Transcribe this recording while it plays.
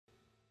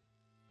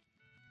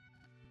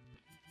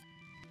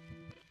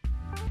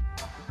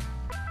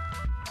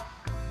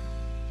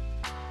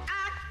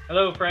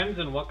Hello, friends,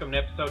 and welcome to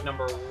episode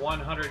number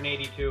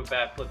 182 of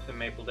Bat Flips and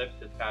Maple Dips.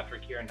 It's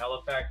Patrick here in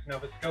Halifax,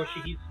 Nova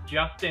Scotia. He's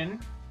Justin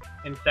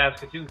in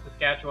Saskatoon,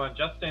 Saskatchewan.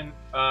 Justin,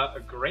 a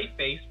great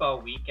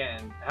baseball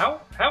weekend. How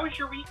was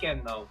your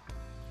weekend, though?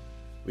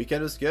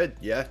 Weekend was good.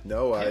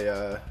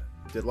 I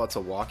did lots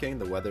of walking.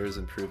 The weather is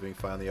improving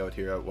finally out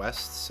here out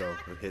west, so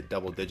we hit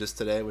double digits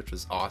today, which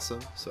was awesome.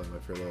 So I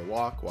went for a little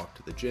walk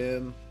to the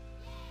gym,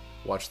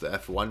 watched the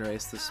F1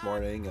 race this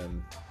morning.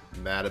 I'm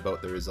mad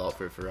about the result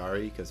for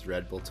Ferrari because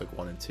Red Bull took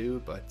 1 and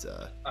 2, but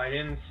I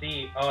didn't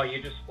see. Oh,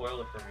 you just spoiled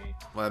it for me.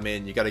 well, I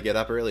mean, you got to get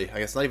up early. I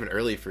guess not even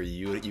early for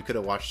you. You could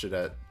have watched it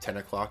at 10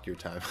 o'clock your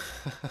time.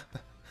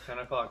 10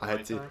 o'clock I my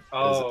had to. time?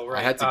 Oh, right.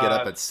 I had to get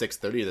up at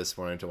 6:30 this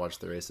morning to watch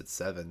the race at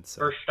 7.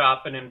 So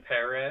Verstappen and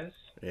Perez.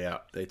 yeah,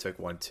 they took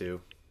 1-2.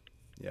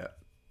 Yeah,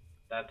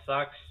 That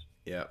sucks.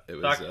 yeah, it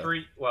was. Sucks for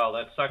well,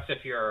 that sucks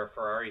if you're a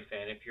Ferrari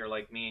fan. If you're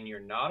like me and you're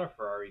not a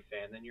Ferrari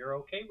fan, then you're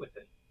okay with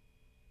it.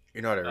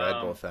 You're not a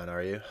Red Bull fan,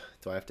 are you?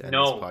 Do I have to end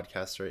No. this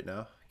podcast right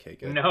now? Okay,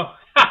 good. No,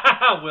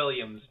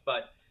 Williams,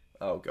 but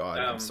Oh God,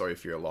 I'm sorry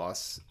for your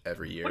loss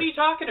every year. what are you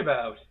talking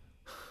about?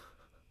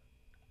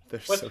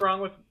 They're What's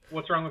wrong with They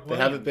Williams?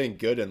 haven't been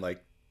good in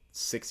like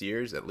 6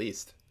 years at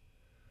least.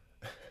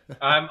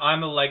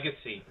 I'm a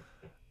legacy.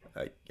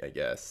 I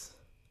guess.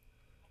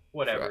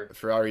 Whatever.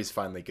 Ferrari's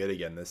finally good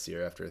again this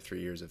year after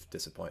 3 years of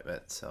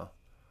disappointment. So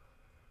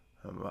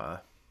I'm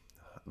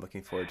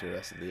looking forward to the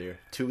rest of the year.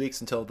 2 weeks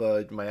until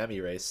the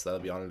Miami race. So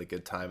that'll be on at a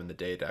good time in the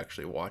day to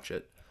actually watch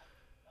it.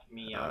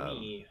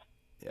 Miami.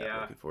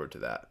 Yeah, looking forward to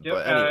that. Yeah,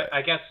 But anyway,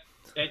 I guess.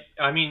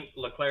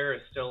 Leclerc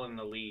is still in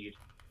the lead,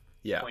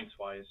 yeah, points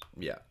wise.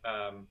 yeah.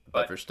 But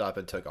But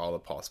Verstappen took all the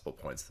possible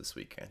points this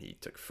weekend. He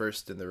took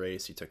first in the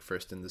race, he took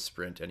first in the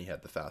sprint, and he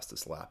had the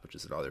fastest lap, which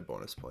is another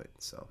bonus point.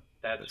 So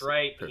that's it was a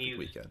right. perfect He's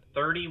weekend.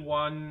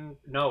 31.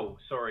 No,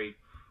 sorry,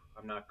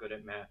 I'm not good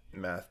at math.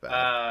 Math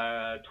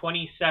bad.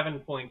 27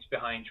 points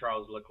behind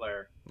Charles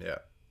Leclerc. Yeah.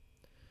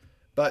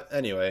 But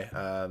anyway,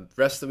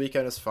 rest of the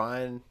weekend is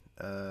fine.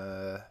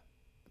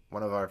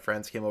 One of our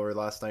friends came over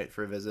last night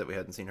for a visit. We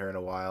hadn't seen her in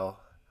a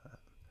while.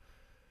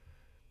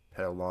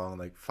 Had a long,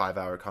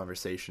 5-hour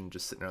conversation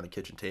just sitting around the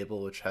kitchen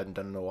table, which I hadn't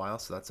done in a while,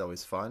 so that's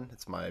always fun.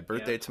 It's my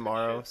birthday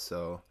tomorrow,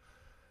 so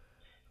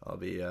I'll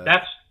be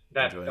That's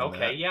enjoying okay.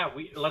 that. Yeah,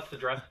 let's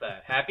address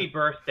that. Happy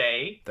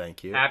birthday.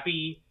 Thank you.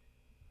 Happy.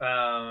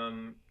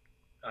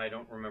 I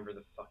don't remember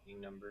the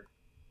fucking number.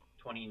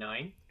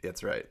 29.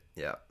 That's right.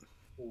 Yeah.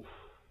 Oof.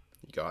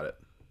 You got it.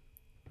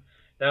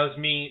 That was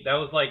me. That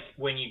was like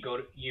when you go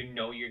to,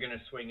 you're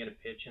gonna swing at a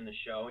pitch in the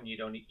show, and you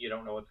don't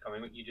know what's coming,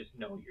 but you just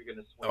know you're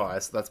gonna swing. Oh,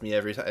 that's me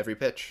every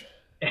pitch.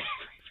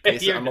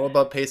 You're- I'm all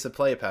about pace of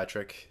play,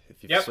 Patrick.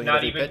 If you Yep, swing not at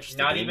every even- pitch, the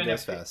not game even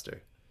goes if it-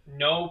 faster.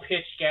 No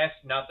pitch guess,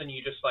 nothing.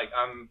 You just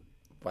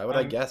Why would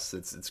I guess?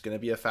 It's going to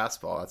be a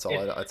fastball. That's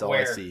all. That's all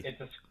I see.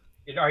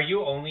 Are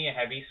you only a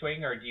heavy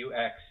swing, or do you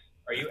X?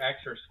 Are you X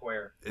or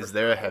square? Is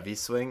there a heavy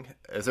swing?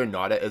 Is there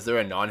not? Is there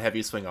a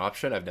non-heavy swing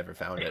option? I've never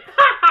found it.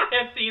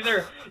 It's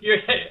either you're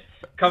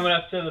coming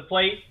up to the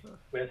plate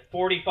with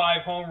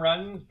 45 home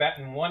runs,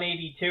 batting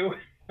 182,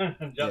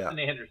 Justin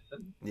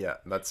Anderson. Yeah,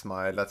 that's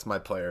my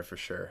player for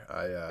sure.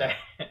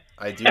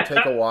 I do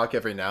take a walk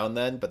every now and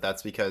then, but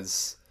that's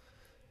because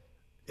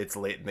it's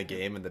late in the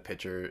game and the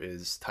pitcher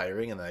is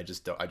tiring, and I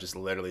just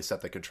literally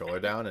set the controller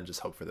down and just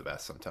hope for the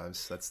best.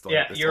 Sometimes that's the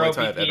your only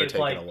time I've OBP ever is taken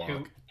like a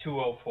walk.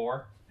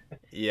 204.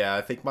 Yeah,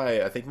 I think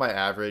my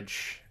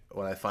average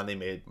when I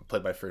finally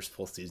played my first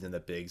full season in the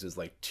bigs was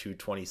like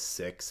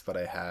 226, but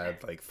I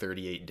had like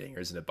 38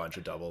 dingers and a bunch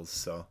of doubles,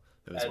 so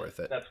it was worth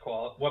it. That's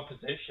cool. What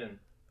position?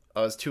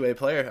 I was 2A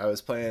player. I was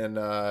playing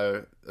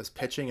I was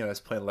pitching and I was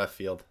playing left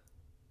field.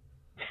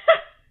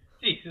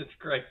 Jesus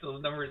Christ,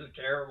 those numbers are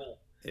terrible.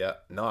 Yeah,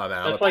 no,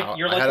 man. That's like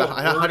you're like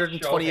I had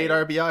 128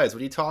 RBIs. What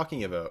are you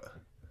talking about?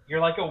 You're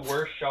like a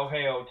worse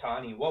Shohei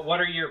Ohtani. What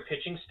are your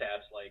pitching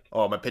stats like?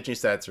 Oh, my pitching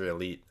stats are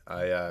elite.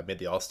 I made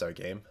the All-Star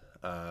game.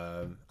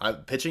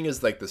 Pitching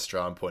is like the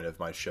strong point of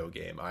my show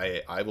game.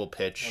 I will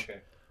pitch.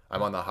 Okay.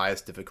 I'm on the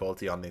highest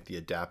difficulty on the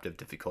adaptive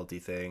difficulty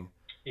thing.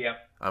 Yeah.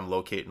 I'm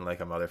locating like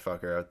a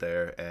motherfucker out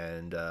there,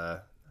 and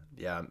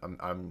yeah,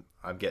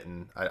 I'm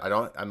getting.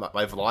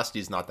 My velocity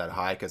is not that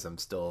high because I'm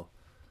still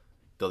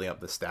building up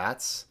the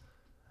stats.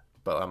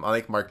 But I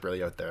like Mark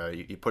Briley out there.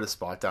 You put a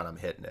spot down, I'm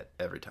hitting it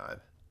every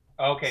time.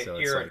 Okay, So so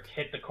it's you're like-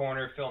 hit the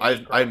corner, film.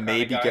 I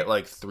maybe get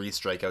like 3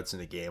 strikeouts in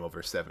a game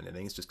over 7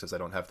 innings just because I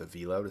don't have the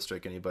velo to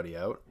strike anybody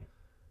out.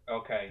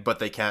 Okay. But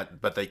they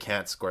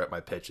can't score at my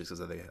pitches because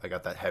I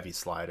got that heavy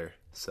slider.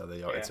 So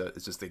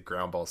it's just a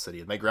ground ball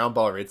city. My ground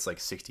ball rate's like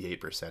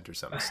 68% or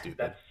something stupid.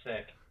 That's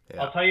sick.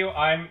 Yeah. I'll tell you,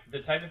 I'm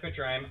the type of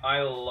pitcher I am.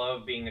 I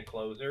love being a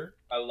closer.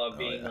 I love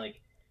being like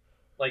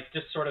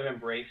just sort of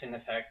embracing the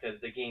fact that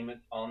the game is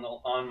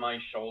on my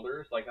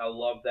shoulders. Like I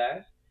love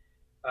that.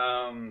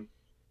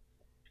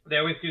 They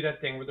always do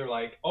that thing where they're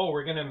like, "Oh,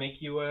 we're gonna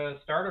make you a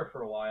starter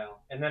for a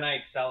while," and then I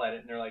excel at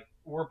it, and they're like,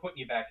 "We're putting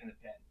you back in the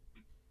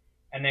pen,"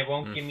 and they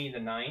won't give me the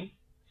 9th.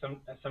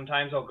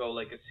 Sometimes I'll go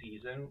like a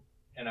season,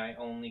 and I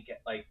only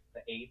get like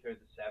the 8th or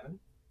the 7th.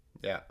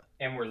 Yeah.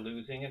 and we're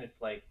losing, and it's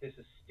like, this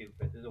is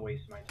stupid. This is a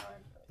waste of my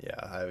time. Yeah,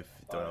 I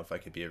don't know if I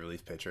could be a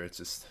relief pitcher. It's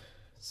just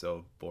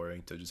so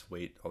boring to just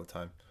wait all the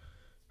time.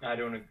 I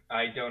don't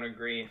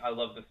agree. I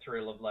love the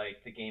thrill of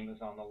like the game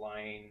is on the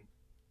line.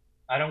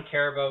 I don't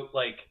care about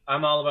like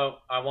I'm all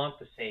about. I want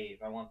the save.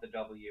 I want the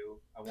W.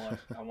 I want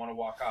to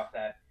walk off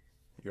that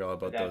You're all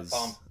about those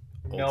bump,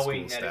 old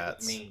knowing school that it stats.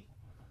 was me.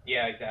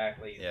 Yeah,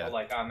 exactly. Yeah. So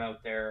like I'm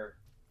out there.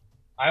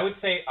 I would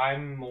say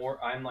I'm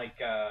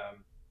like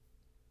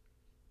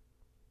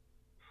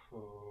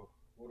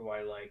what do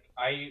I like?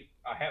 I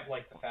have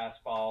like the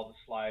fastball, the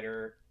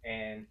slider,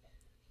 and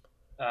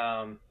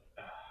I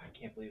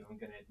can't believe I'm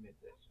going to admit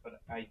this,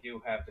 but I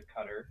do have the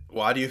cutter.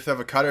 Why do you have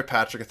a cutter,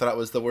 Patrick? I thought it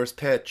was the worst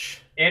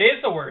pitch. It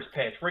is the worst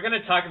pitch. We're going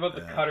to talk about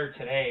the cutter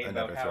today. I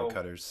never throw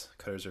cutters.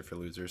 Cutters are for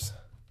losers.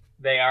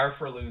 They are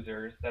for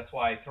losers. That's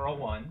why I throw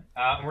one.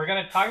 We're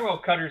going to talk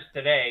about cutters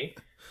today.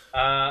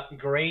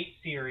 Great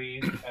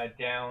series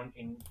down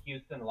in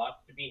Houston. Lots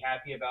to be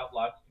happy about.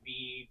 Lots to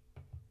be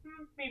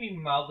maybe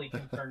mildly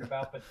concerned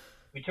about. But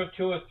we took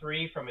 2 of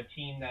 3 from a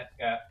team that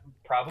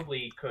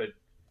probably could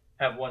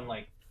have won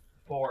like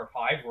 4 or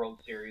 5 World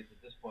Series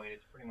at this point.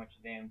 It's pretty much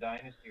a damn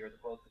dynasty, or the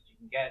closest you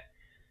can get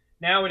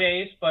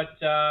nowadays. But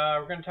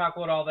we're going to talk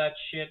about all that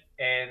shit,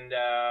 and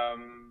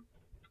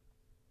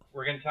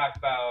we're going to talk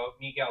about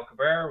Miguel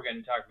Cabrera. We're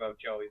going to talk about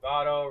Joey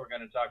Votto. We're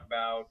going to talk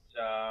about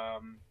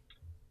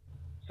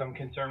some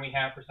concern we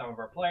have for some of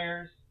our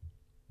players.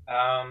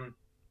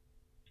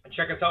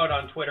 Check us out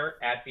on Twitter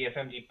at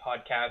BFMD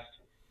Podcast.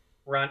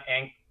 We're on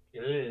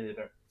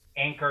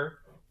Anchor,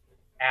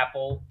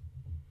 Apple.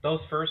 Those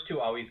first 2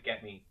 always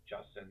get me,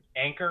 Justin.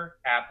 Anchor,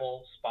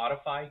 Apple,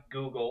 Spotify,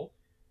 Google,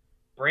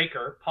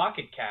 Breaker,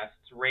 Pocket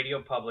Casts,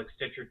 Radio Public,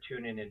 Stitcher,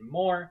 TuneIn, and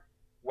more.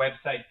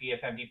 Website,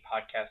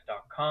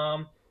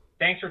 bfmdpodcast.com.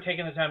 Thanks for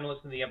taking the time to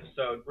listen to the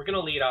episode. We're going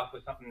to lead off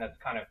with something that's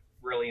kind of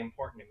really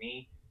important to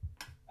me.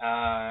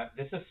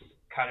 This is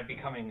kind of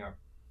becoming a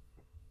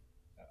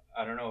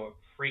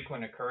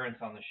frequent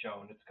occurrence on the show,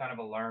 and it's kind of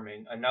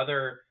alarming.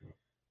 Another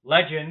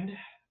legend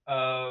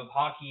of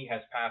hockey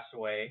has passed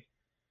away.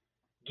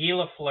 Guy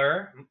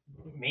Lafleur,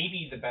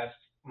 maybe the best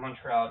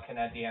Montreal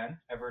Canadien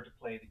ever to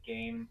play the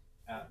game.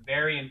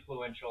 Very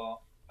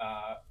influential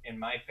in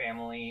my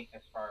family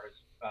as far as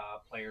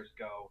players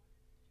go.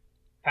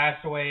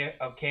 Passed away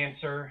of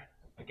cancer.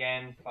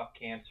 Again, fuck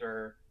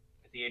cancer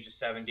at the age of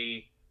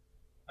 70.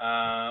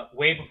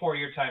 Way before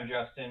your time,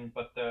 Justin,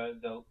 but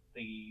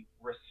the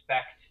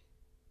respect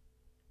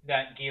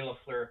that Guy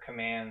Lafleur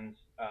commands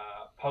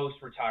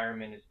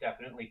post-retirement is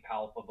definitely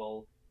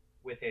palpable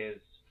with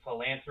his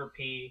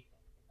philanthropy.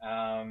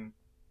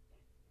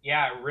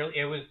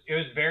 It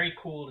was very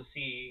cool to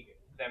see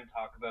them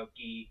talk about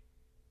Guy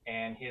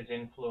and his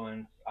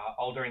influence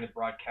all during the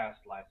broadcast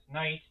last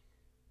night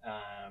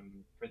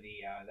for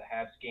the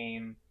Habs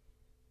game.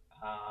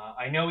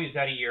 I know he's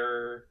at a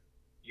year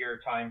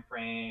time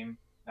frame.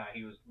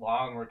 He was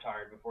long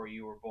retired before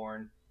you were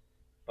born,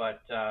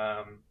 but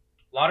a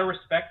lot of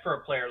respect for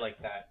a player like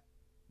that.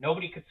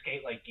 Nobody could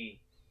skate like Guy.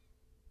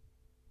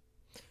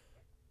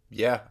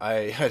 Yeah,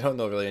 I don't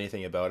know really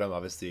anything about him.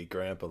 Obviously,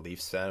 growing up a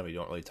Leafs fan, we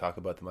don't really talk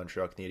about the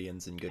Montreal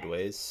Canadiens in good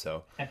ways.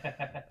 So,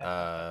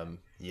 I've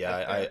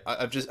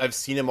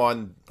seen him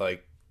on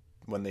like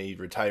when they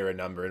retire a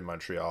number in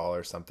Montreal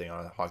or something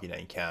on Hockey Night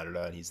in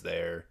Canada, and he's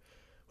there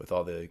with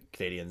all the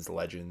Canadiens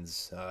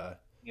legends.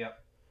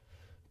 Yep.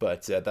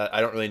 But that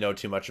I don't really know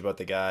too much about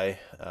the guy.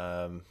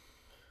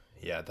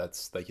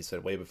 That's like you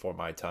said, way before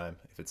my time.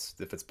 If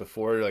it's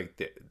before like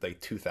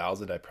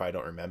 2000, I probably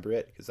don't remember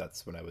it because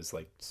that's when I was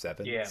like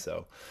 7. Yeah.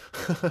 So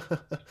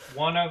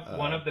one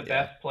of the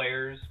best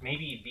players,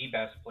 maybe the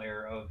best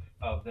player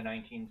of the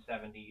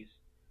 1970s.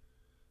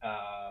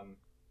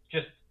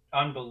 Just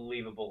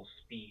unbelievable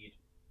speed.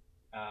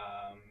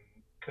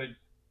 Could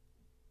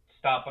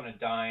stop on a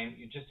dime.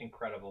 Just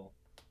incredible.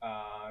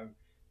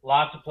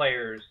 Lots of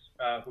players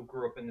who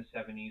grew up in the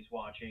 70s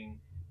watching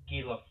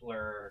Guy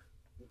Lafleur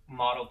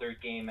modeled their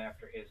game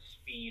after his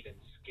speed and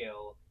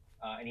skill.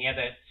 And he had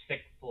that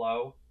sick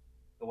flow,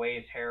 the way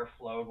his hair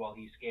flowed while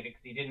he skated,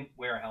 because he didn't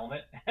wear a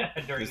helmet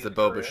during He's his the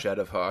Bo career. Bichette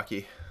of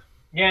hockey.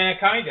 Yeah,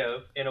 kind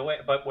of, in a way,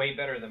 but way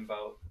better than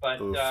Bo. But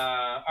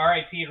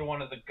R.I.P. to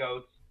one of the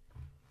GOATs.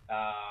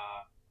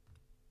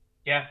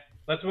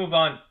 Let's move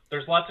on.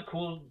 There's lots of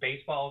cool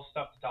baseball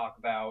stuff to talk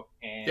about,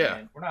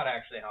 and we're not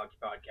actually a hockey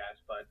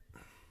podcast, but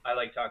I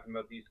like talking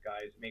about these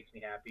guys. It makes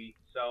me happy,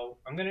 so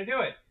I'm going to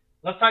do it.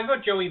 Let's talk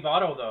about Joey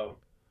Votto, though.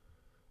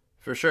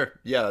 For sure.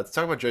 Yeah, let's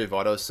talk about Joey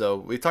Votto. So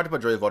we've talked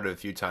about Joey Votto a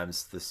few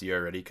times this year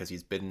already because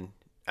he's been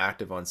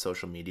active on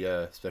social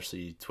media,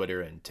 especially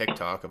Twitter and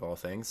TikTok, of all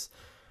things.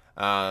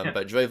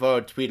 But Joey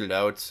Votto tweeted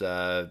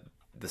out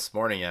this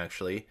morning,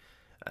 actually,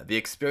 the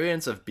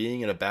experience of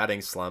being in a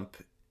batting slump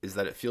is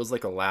that it feels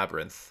like a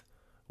labyrinth.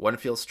 One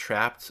feels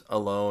trapped,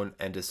 alone,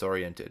 and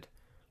disoriented.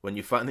 When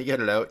you finally get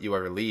it out, you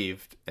are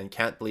relieved and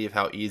can't believe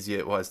how easy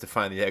it was to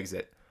find the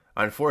exit.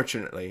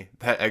 Unfortunately,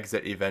 that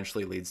exit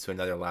eventually leads to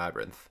another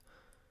labyrinth.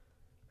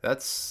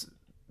 That's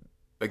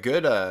a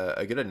good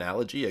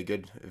analogy, a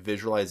good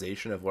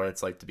visualization of what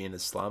it's like to be in a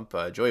slump.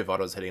 Joey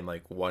Votto's hitting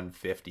like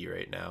 150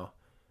 right now.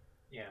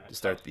 Yeah, To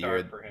start the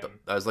year. for him.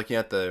 I was looking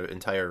at the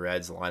entire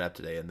Reds lineup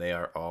today, and they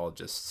are all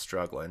just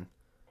struggling.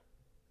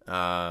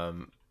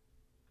 But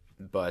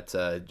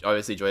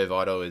obviously Joey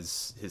Votto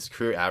his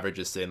career average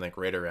is sitting like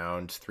right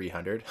around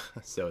 300,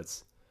 so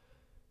it's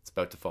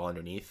about to fall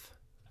underneath,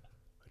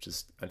 which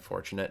is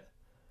unfortunate.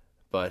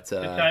 But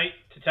to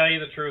tell you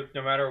the truth,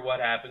 no matter what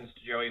happens to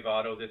Joey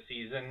Votto this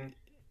season,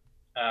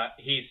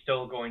 he's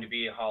still going to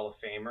be a Hall of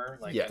Famer,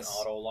 like an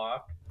auto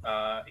lock.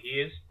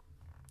 He is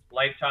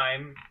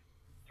lifetime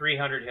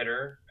 300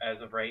 hitter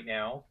as of right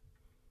now.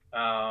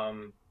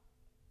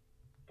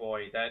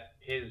 Boy, that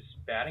his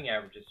batting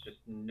average is just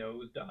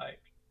nosedived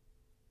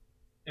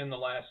in the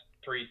last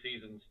 3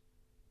 seasons.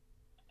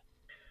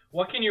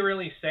 What can you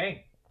really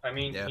say? I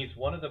mean, he's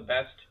one of the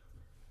best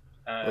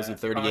was he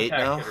 38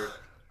 now? Hitters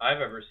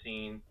I've ever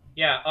seen.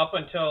 Yeah, up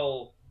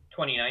until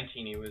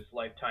 2019, he was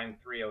lifetime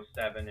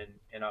 307,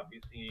 and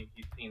obviously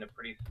he's seen a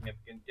pretty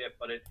significant dip,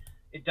 but it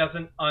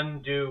doesn't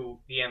undo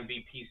the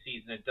MVP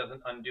season. It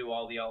doesn't undo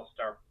all the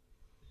All-Star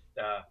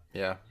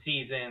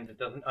seasons. It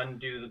doesn't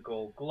undo the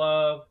Gold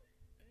Glove.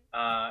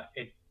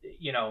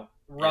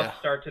 Rough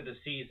start to the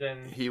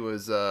season. He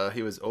was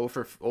 0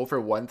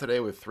 for 1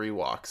 today with 3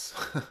 walks.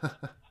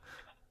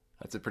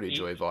 That's a pretty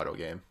Joey Votto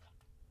game.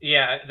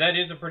 Yeah, that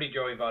is a pretty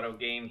Joey Votto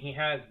game. He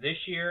has this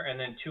year and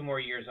then 2 more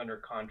years under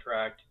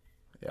contract.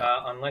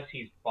 Unless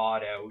he's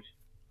bought out,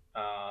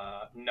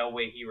 no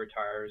way he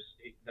retires.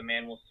 The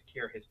man will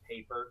secure his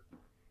paper,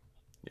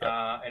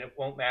 and it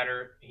won't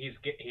matter. He's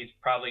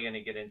probably going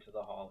to get into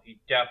the Hall. He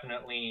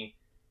definitely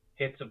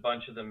hits a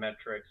bunch of the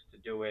metrics to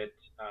do it,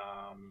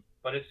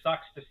 but it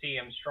sucks to see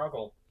him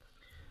struggle.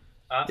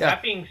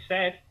 That being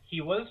said,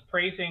 he was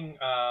praising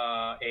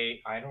I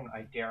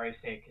dare I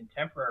say, a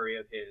contemporary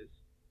of his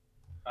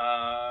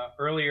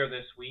earlier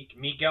this week,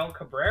 Miguel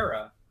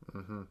Cabrera.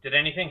 Mm-hmm. Did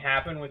anything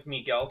happen with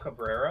Miguel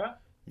Cabrera?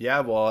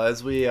 Yeah, well,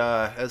 as we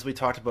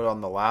talked about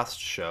on the last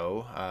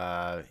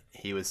show,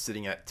 he was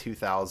sitting at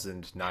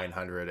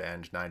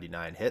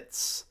 2,999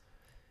 hits,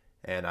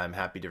 and I'm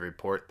happy to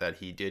report that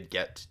he did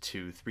get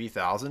to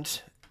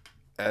 3,000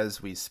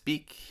 as we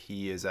speak.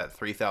 He is at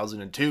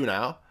 3,002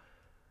 now.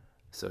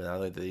 So not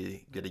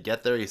only did he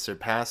get there, he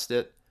surpassed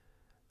it.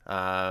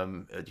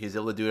 He's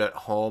able to do it at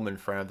home in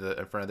front of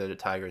the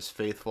Tigers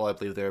faithful. I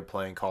believe they were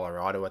playing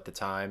Colorado at the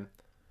time.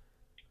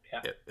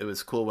 Yeah. It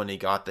was cool when he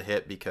got the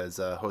hit because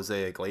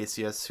Jose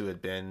Iglesias, who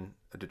had been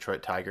a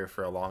Detroit Tiger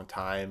for a long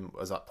time,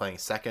 was playing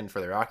second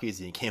for the Rockies,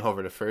 and he came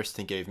over to first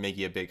and gave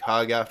Miggy a big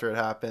hug after it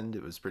happened.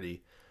 It was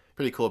pretty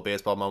cool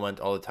baseball moment.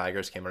 All the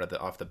Tigers came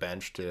off the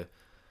bench to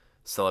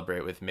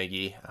celebrate with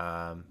Miggy.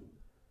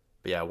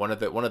 But yeah, one of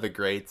the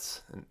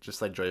greats, and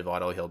just like Joey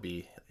Votto, he'll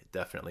be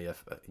definitely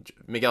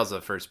Miguel's a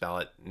first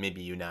ballot,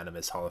 maybe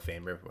unanimous Hall of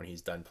Famer when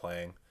he's done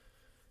playing.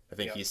 I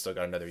think he's still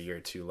got another year or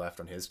 2 left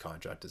on his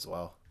contract as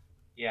well.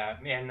 Yeah,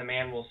 and the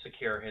man will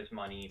secure his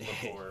money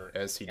before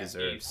as he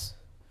deserves.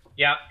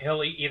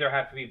 He'll either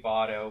have to be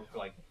bought out for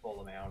like the full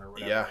amount or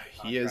whatever. Yeah,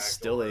 he is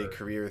still a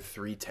career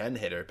 310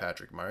 hitter,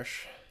 Patrick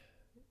Marsh.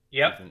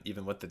 Yep.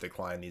 Even with the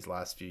decline these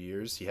last few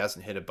years, he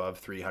hasn't hit above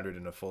 300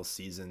 in a full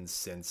season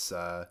since.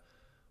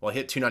 He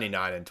hit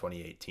 299 in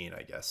 2018,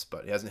 I guess,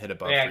 but he hasn't hit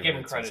above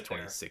 300 since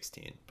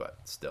 2016. There. But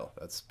still,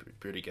 that's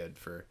pretty good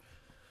for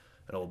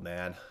an old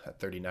man at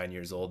 39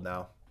 years old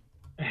now.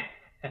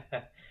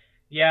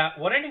 Yeah,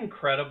 what an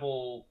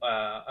incredible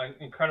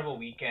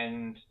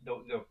weekend.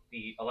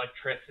 The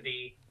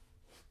electricity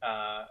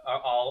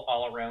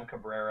all around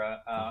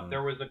Cabrera.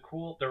 There was a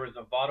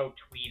Votto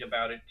tweet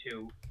about it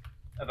too,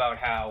 about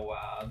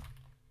how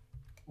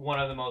one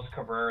of the most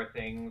Cabrera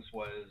things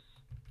was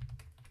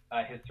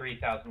his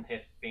 3,000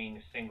 hits being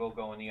a single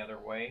going the other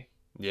way.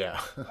 Yeah.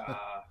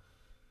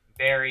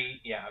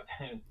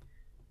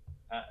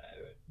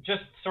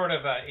 Just sort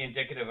of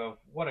indicative of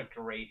what a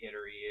great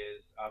hitter he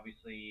is.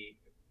 Obviously,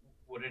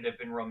 would it have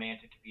been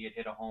romantic if he had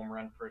hit a home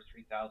run for his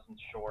 3,000th?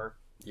 Sure.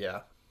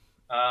 Yeah.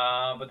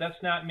 But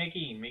that's not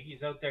Miggy.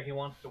 Miggy's out there. He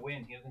wants to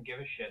win. He doesn't give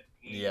a shit.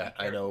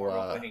 I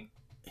know.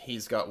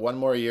 He's got 1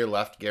 more year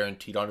left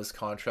guaranteed on his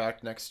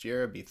contract next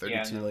year. It'd be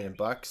 $32 million.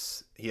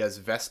 He has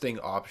vesting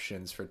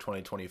options for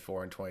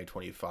 2024 and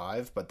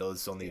 2025, but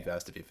those only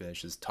vest if he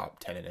finishes top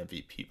 10 in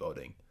MVP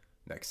voting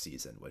next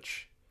season,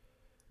 which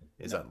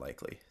is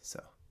unlikely.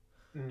 So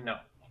no.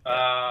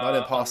 Not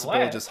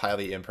impossible, just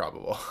highly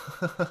improbable.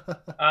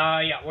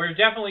 We're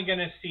definitely going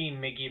to see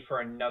Miggy for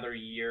another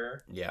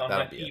year. Yeah,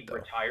 unless he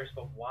retires.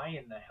 But why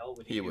in the hell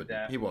would he do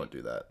that? He won't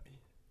do that.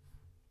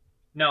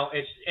 No,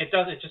 it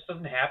just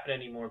doesn't happen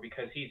anymore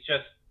because he's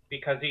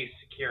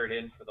secured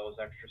in for those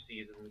extra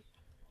seasons.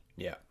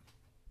 Yeah.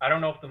 I don't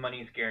know if the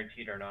money's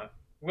guaranteed or not.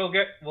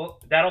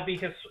 That'll be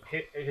his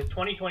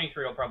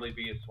 2023 will probably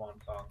be his swan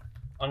song,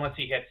 unless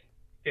he hits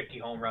 50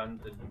 home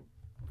runs and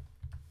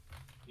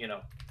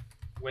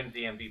wins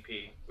the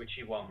MVP, which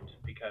he won't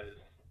because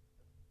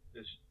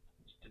it's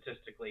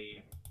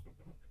statistically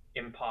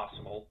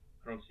impossible.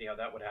 I don't see how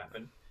that would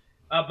happen.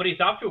 But he's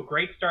off to a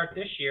great start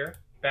this year.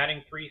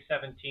 batting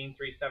 317,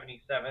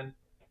 377,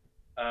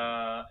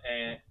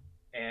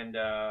 and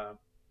a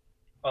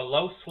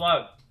low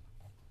slug,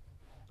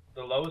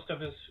 the lowest of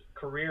his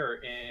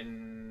career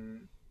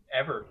in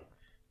ever.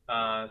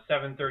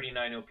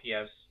 739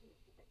 OPS.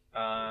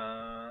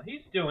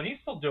 He's still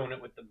doing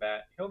it with the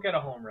bat. He'll get a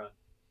home run.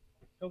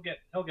 He'll get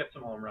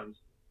some home runs.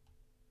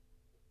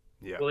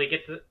 Yeah. Will he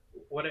get to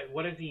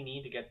what does he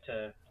need to get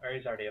to? Or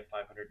he's already at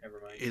 500.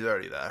 Never mind. He's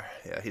already there.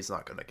 Yeah, he's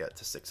not gonna get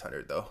to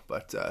 600 though,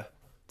 but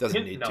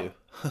doesn't need to.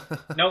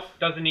 Nope,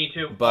 doesn't need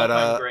to.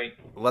 But great.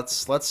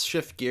 Let's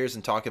shift gears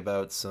and talk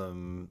about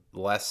some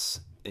less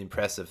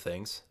impressive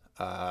things.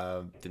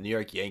 The New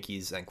York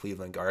Yankees and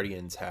Cleveland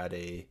Guardians had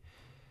a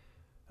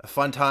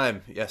fun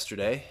time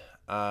yesterday.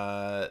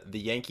 The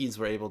Yankees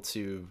were able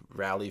to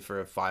rally for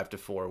a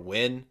 5-4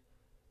 win.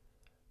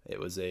 It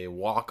was a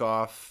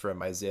walk-off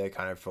from Isaiah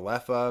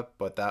Kiner-Falefa,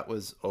 but that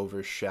was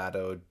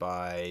overshadowed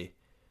by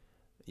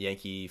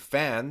Yankee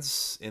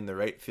fans in the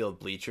right field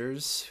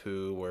bleachers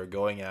who were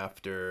going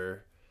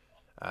after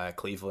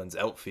Cleveland's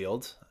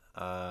outfield.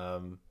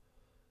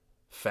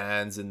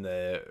 Fans in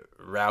the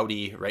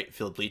rowdy right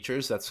field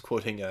bleachers, that's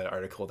quoting an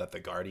article that The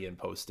Guardian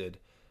posted.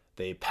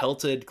 They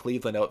pelted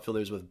Cleveland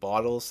outfielders with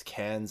bottles,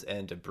 cans,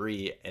 and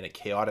debris in a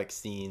chaotic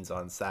scenes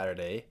on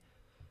Saturday,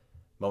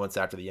 moments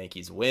after the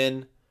Yankees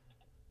win.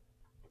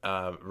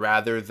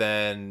 Rather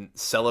than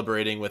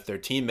celebrating with their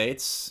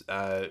teammates,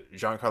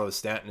 Giancarlo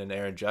Stanton and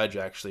Aaron Judge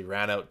actually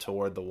ran out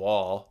toward the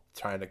wall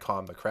trying to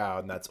calm the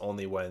crowd, and that's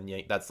only what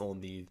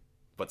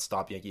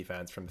stopped Yankee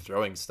fans from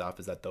throwing stuff,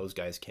 is that those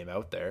guys came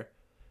out there.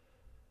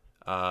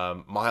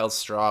 Miles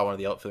Straw, one of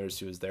the outfielders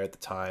who was there at the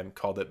time,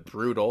 called it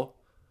brutal.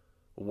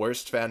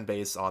 Worst fan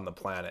base on the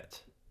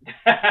planet.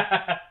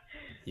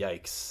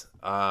 Yikes.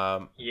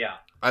 Yeah.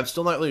 I'm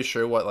still not really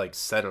sure what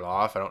set it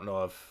off. I don't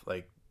know if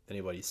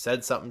anybody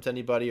said something to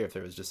anybody or if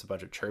there was just a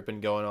bunch of chirping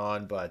going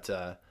on, but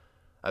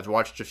I've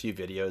watched a few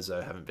videos.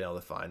 I haven't been able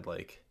to find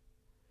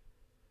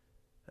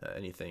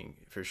anything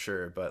for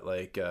sure, but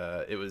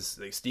it was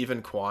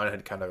Stephen Kwan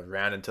had kind of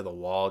ran into the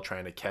wall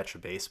trying to catch a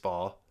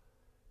baseball.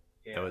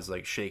 Yeah. It was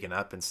shaken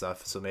up and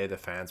stuff, so maybe the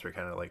fans were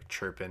kind of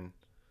chirping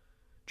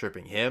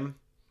him.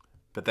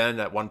 But then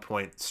at one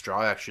point,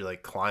 Straw actually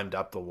climbed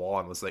up the wall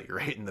and was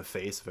right in the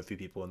face of a few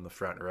people in the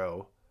front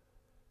row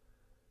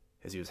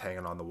as he was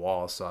hanging on the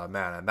wall. So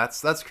man,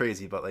 that's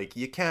crazy. But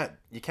you can't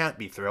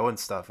be throwing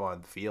stuff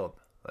on the field.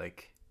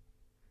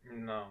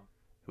 No,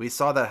 we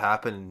saw that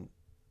happen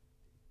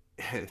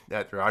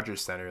at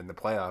Rogers Center in the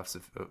playoffs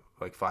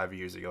 5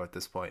 years ago at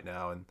this point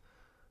now, and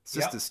it's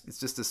just it's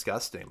just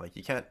disgusting.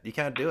 You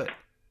can't do it.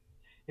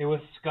 It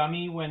was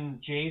scummy when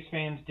Jays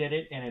fans did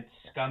it, and it's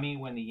scummy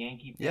when the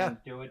Yankee fans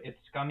do it. It's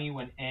scummy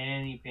when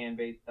any fan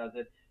base does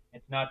it.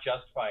 It's not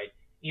justified.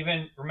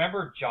 Even,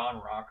 remember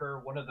John Rocker,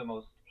 one of the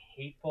most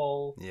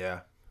hateful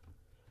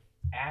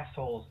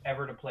assholes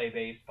ever to play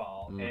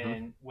baseball. Mm-hmm.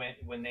 And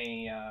when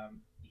they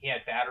he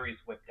had batteries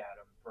whipped at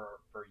him for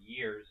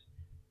years,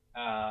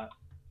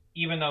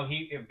 even though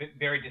he a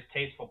very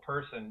distasteful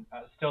person,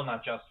 still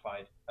not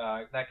justified.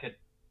 That could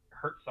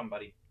hurt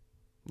somebody.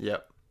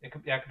 Yep.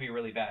 That could be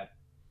really bad.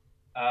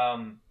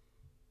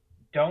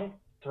 Don't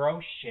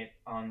throw shit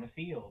on the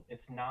field.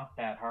 It's not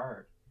that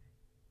hard.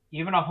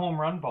 Even a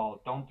home run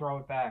ball, don't throw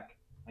it back.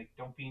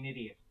 Don't be an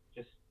idiot.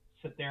 Just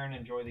sit there and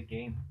enjoy the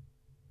game.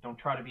 Don't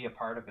try to be a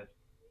part of it.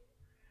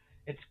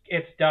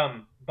 It's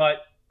dumb,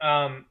 but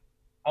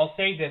I'll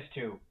say this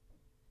too.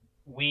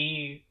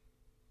 We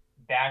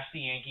bash the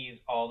Yankees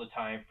all the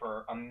time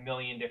for a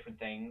million different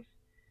things.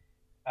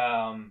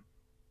 Good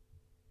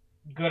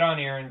on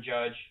Aaron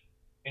Judge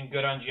and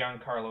good on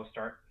Giancarlo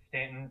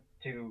Stanton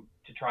to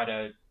try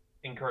to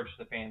encourage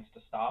the fans to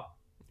stop.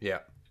 Yeah.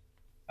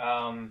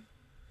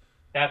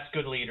 That's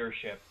good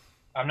leadership.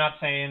 I'm not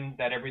saying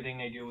that everything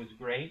they do is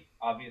great.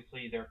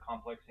 Obviously, they're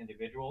complex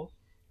individuals,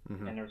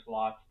 mm-hmm. and there's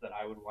lots that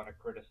I would want to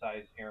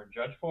criticize Aaron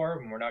Judge for,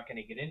 and we're not going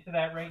to get into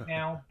that right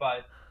now,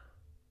 but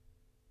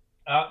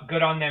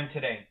good on them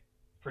today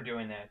for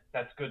doing that.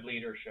 That's good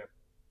leadership.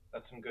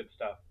 That's some good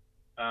stuff.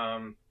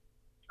 Classless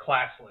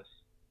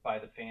by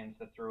the fans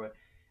that threw it.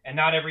 And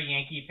not every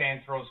Yankee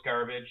fan throws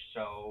garbage,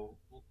 so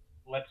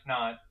let's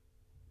not,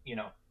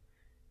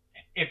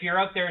 if you're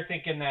out there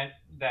thinking that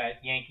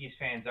Yankees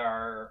fans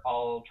are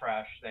all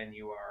trash, then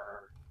you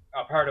are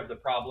a part of the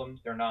problem.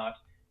 They're not.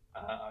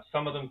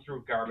 Some of them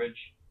threw garbage.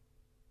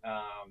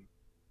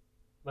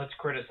 Let's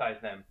criticize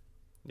them.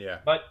 Yeah.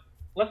 But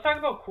let's talk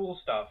about cool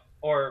stuff,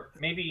 or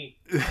maybe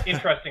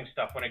interesting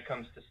stuff when it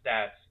comes to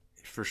stats.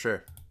 For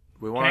sure.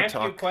 We want to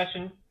talk. Can I ask you a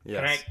question?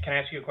 Yes. Can I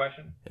ask you a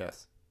question?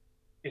 Yes.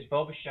 Is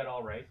Bo Bichette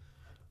all right?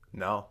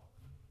 No.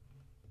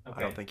 Okay.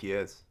 I don't think he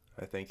is.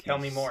 Tell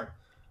me more.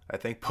 I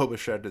think Bo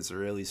Bichette is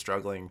really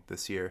struggling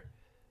this year.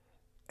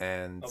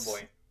 And oh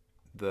boy.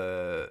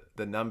 The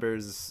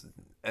numbers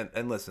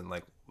and listen,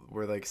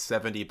 we're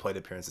 70 plate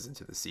appearances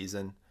into the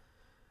season.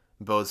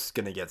 Bo's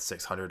gonna get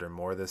 600 or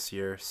more this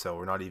year, so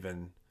we're 10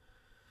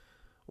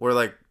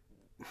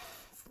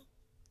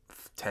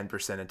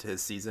 10% into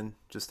his season,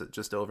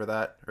 just over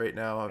that right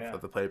now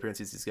of the plate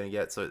appearances he's going to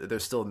get. So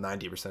there's still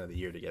 90% of the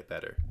year to get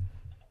better.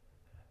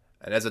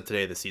 And as of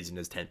today, the season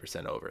is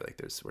 10% over.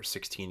 Like we're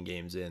 16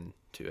 games in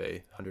to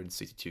a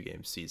 162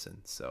 game season.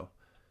 So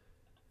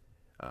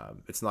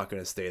it's not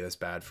going to stay this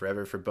bad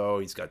forever for Bo.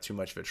 He's got too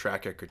much of a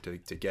track record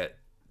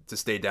to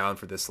stay down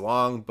for this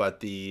long. But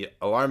the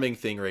alarming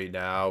thing right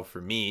now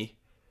for me,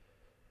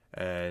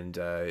 and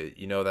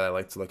you know that I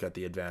like to look at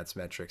the advanced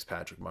metrics,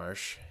 Patrick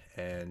Marsh.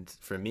 And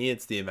for me,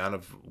 it's the amount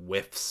of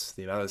whiffs,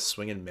 the amount of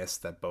swing and miss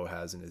that Bo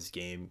has in his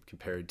game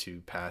compared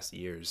to past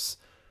years.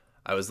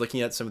 I was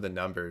looking at some of the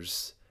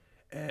numbers,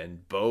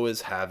 and Bo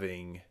is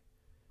having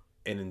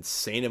an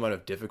insane amount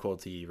of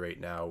difficulty right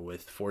now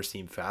with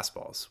four-seam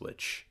fastballs,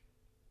 which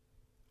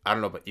I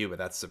don't know about you, but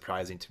that's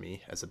surprising to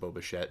me as a Bo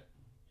Bichette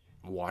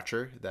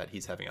watcher, that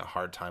he's having a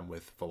hard time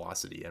with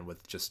velocity and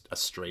with just a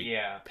straight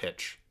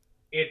pitch.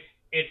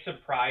 It's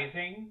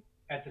surprising.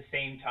 At the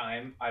same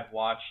time, I've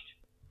watched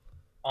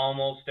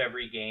almost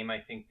every game, I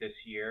think, this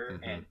year,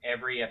 and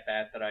every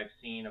at-bat that I've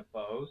seen of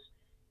Bo's,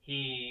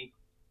 he's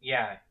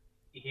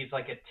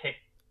like a tick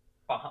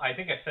behind. I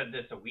think I said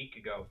this a week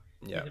ago.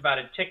 Yeah. He's about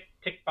a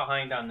tick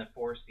behind on the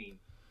four-seam.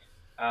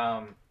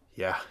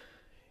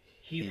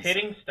 He's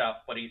hitting stuff,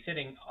 but he's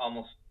hitting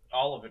almost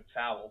all of it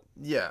foul.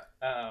 Yeah.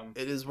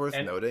 It is worth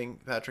noting,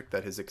 Patrick,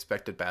 that his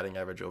expected batting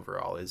average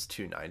overall is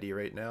 .290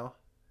 right now.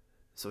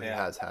 So he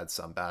has had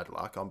some bad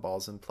luck on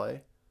balls in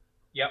play.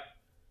 Yep.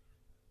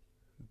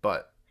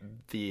 But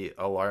the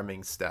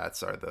alarming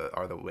stats are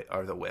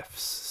the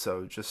whiffs.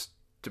 So just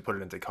to put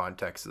it into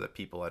context so that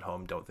people at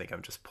home don't think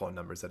I'm just pulling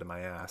numbers out of my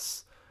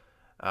ass.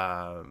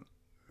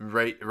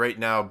 Right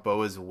now,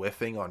 Bo is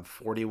whiffing on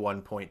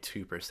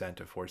 41.2%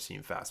 of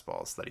four-seam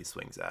fastballs that he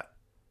swings at.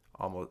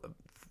 Almost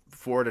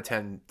 4 to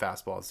 10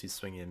 fastballs he's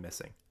swinging and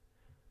missing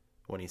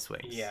when he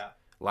swings. Yeah.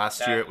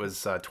 Last year it was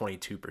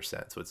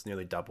 22%, so it's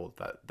nearly doubled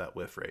that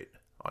whiff rate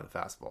on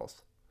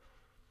fastballs,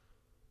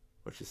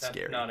 which is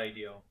scary. That's not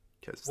ideal.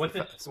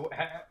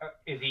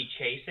 Is he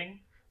chasing?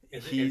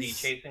 Is he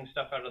chasing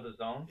stuff out of the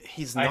zone?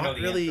 He's not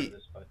really.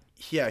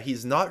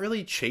 He's not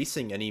really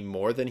chasing any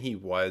more than he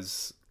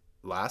was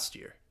last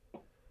year.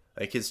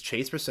 Like his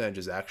chase percentage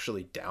is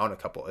actually down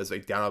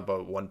down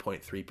about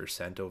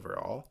 1.3%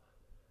 overall.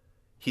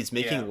 He's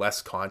making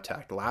less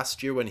contact.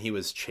 Last year when he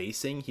was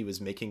chasing, he was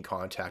making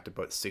contact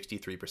about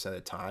 63% of the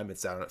time.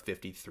 It's down at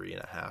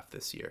 53.5%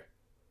 this year.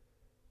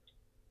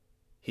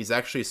 He's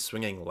actually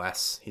swinging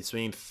less. He's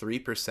swinging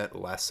 3%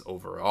 less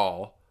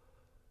overall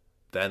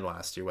than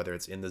last year, whether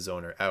it's in the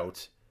zone or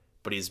out.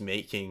 But he's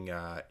making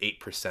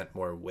 8%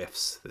 more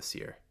whiffs this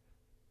year.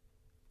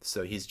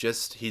 So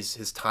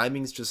his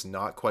timing's just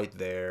not quite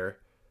there.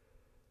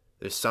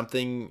 There's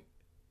something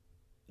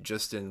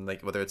just in,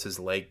 like, whether it's his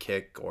leg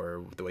kick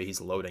or the way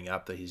he's loading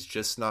up, that he's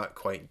just not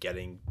quite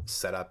getting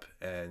set up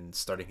and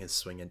starting his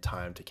swing in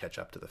time to catch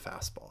up to the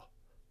fastball.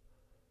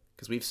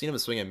 Because we've seen him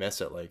swing and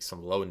miss at like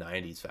some low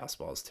 90s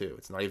fastballs too.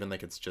 It's not even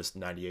like it's just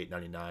 98,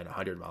 99,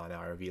 100 mile an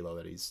hour velo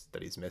that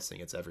he's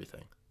missing. It's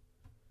everything.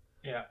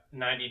 Yeah,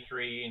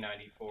 93,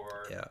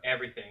 94,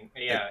 everything.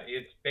 Yeah,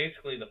 it's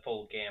basically the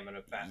full gamut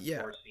of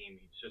four seam.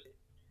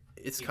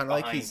 It's kind of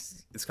like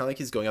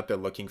he's going up there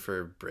looking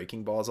for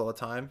breaking balls all the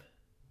time.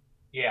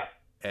 Yeah.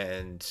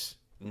 And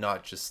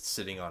not just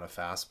sitting on a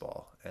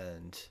fastball.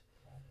 And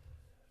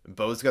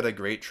Bo's got a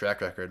great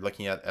track record,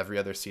 looking at every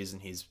other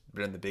season he's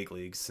been in the big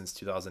leagues since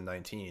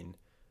 2019,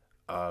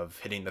 of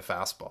hitting the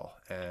fastball.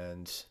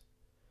 And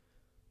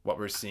what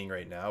we're seeing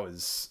right now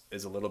is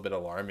a little bit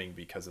alarming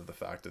because of the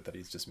fact that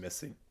he's just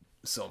missing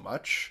so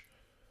much.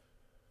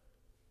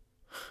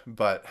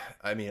 But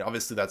I mean,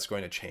 obviously that's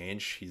going to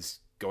change. He's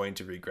going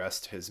to regress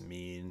to his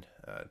mean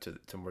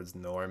towards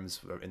norms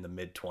in the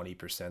mid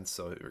 20%.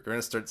 So we're going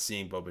to start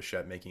seeing Bo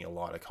Bichette making a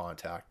lot of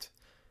contact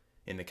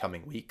in the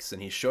coming weeks.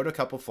 And he showed a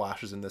couple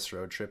flashes in this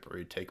road trip where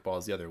he'd take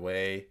balls the other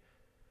way.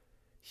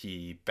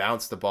 He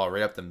bounced the ball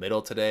right up the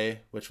middle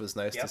today, which was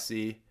nice to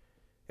see.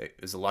 It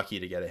was lucky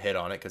to get a hit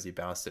on it because he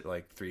bounced it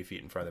like 3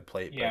 feet in front of the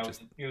plate. Yeah,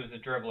 he was a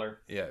dribbler.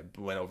 Yeah,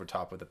 went over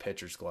top with the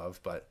pitcher's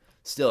glove, but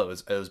still,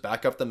 it was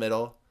back up the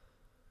middle.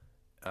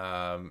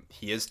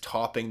 He is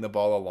topping the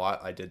ball a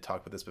lot. I did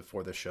talk about this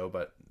before the show,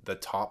 but the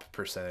top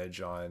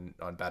percentage on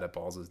batted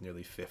balls is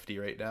nearly 50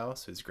 right now.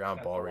 So his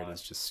ground ball rate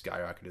is just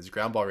skyrocketed. His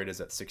ground ball rate is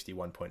at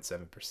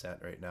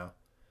 61.7% right now.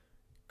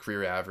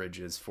 Career average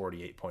is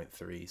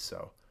 48.3.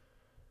 So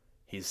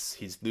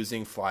he's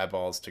losing fly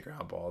balls to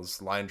ground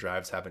balls. Line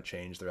drives haven't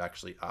changed; they're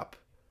actually up.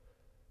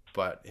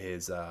 But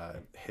his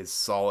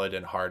solid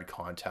and hard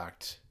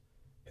contact,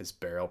 his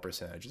barrel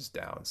percentage is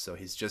down. So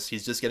he's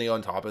just getting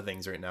on top of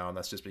things right now, and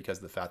that's just because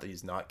of the fact that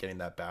he's not getting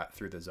that bat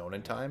through the zone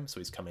in time.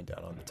 So he's coming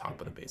down on the top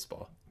of the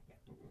baseball.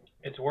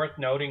 It's worth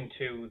noting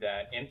too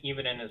that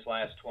even in his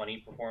last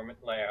 20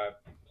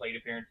 plate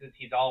appearances,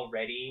 he's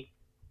already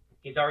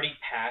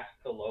passed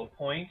the low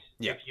point.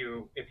 Yeah.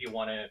 If you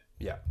want to.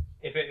 Yeah.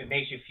 If it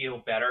makes you feel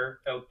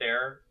better out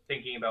there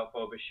thinking about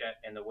Bo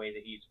Bichette and the way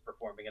that he's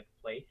performing at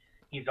the plate,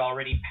 he's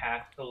already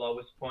past the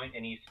lowest point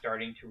and he's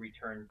starting to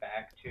return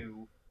back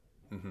to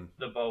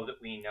the Bo that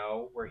we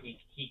know, where he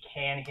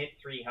can hit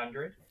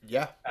 300.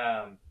 Yeah.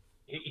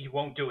 He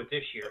won't do it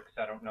this year because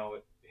I don't know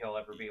if he'll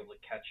ever be able to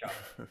catch up.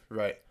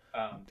 Right.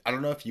 I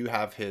don't know if you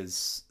have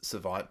his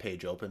Savant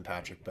page open,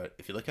 Patrick, but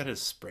if you look at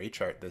his spray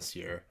chart this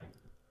year,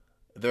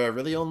 there are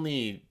really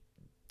only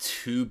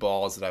 2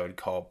 balls that I would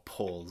call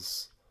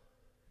pulls.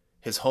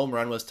 His home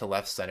run was to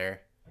left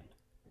center.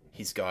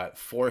 He's got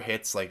 4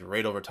 hits like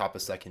right over top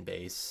of second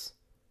base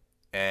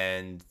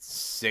and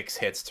 6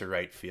 hits to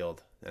right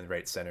field and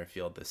right center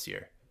field this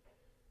year.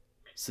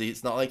 So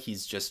it's not like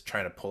he's just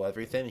trying to pull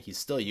everything. He's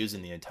still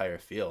using the entire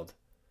field.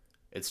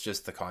 It's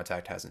just the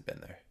contact hasn't been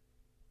there.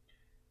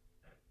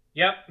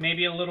 Yep,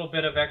 maybe a little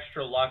bit of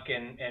extra luck,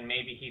 and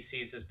maybe he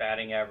sees his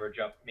batting average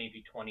up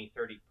maybe 20,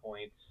 30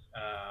 points.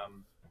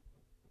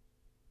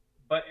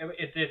 But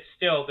it's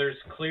still, there is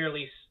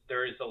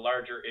a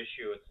larger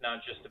issue. It's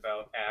not just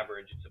about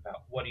average. It's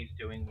about what he's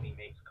doing when he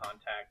makes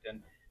contact.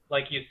 And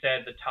like you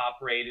said, the top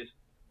rate is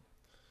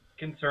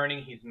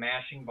concerning. He's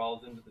mashing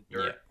balls into the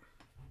dirt.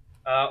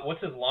 Yeah.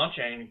 What's his launch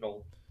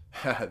angle?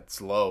 It's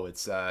low.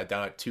 It's down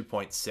at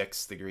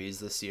 2.6 degrees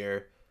this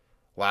year.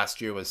 Last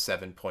year was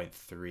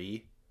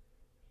 7.3.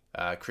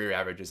 Career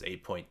average is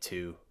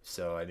 8.2.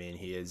 So I mean,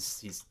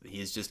 he's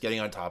just getting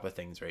on top of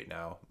things right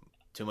now.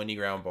 Too many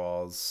ground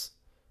balls.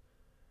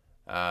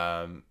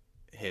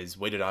 His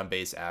weighted on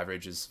base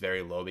average is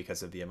very low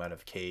because of the amount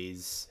of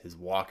Ks. His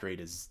walk rate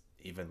is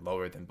even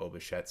lower than Bo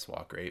Bichette's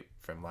walk rate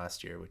from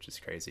last year, which is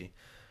crazy,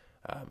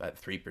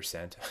 at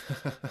 3%.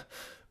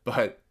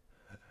 But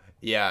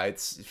yeah,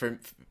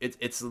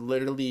 it's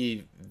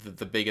literally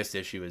the biggest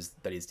issue is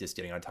that he's just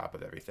getting on top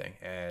of everything,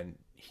 and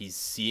he's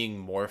seeing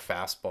more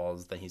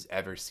fastballs than he's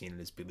ever seen in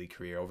his big league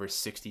career. Over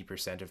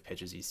 60% of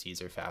pitches he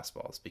sees are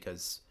fastballs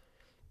because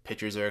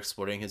pitchers are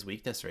exploiting his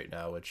weakness right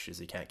now, which is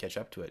he can't catch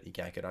up to it. He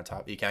can't get on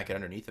top. He can't get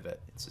underneath of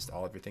it. It's just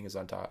everything is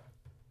on top.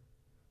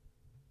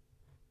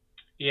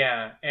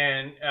 Yeah,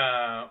 and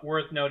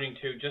worth noting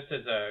too, just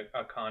as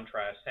a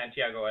contrast,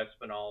 Santiago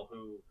Espinal,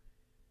 who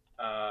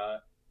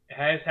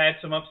has had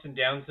some ups and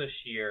downs this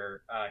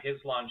year. His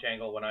launch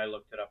angle, when I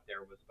looked it up there,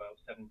 was about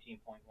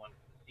 17.1 for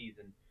the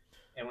season.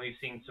 And we've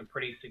seen some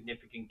pretty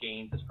significant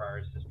gains as far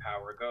as his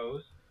power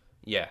goes.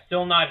 Yeah.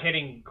 Still not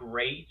hitting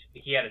great.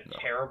 He had a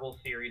terrible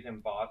series in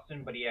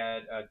Boston, but he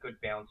had a good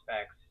bounce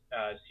back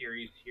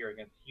series here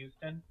against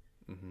Houston.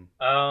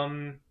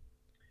 Mm-hmm.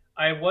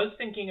 I was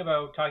thinking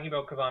about talking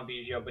about Cavan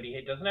Biggio, but he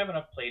doesn't have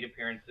enough plate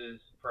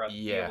appearances for us to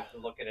be able to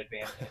look at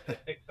advanced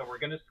statistics, so we're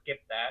going to skip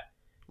that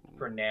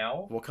for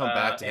now. We'll come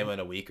back to him in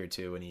a week or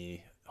two when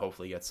he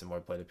hopefully gets some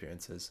more plate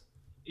appearances.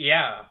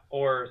 Yeah,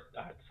 or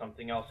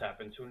something else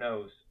happens. Who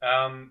knows?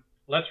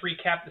 Let's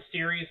recap the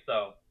series,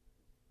 though.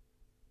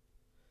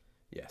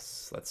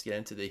 Yes, let's get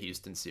into the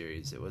Houston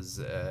series. It was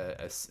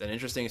an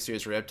interesting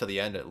series right up to the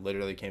end. It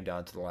literally came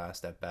down to the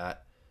last at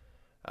bat.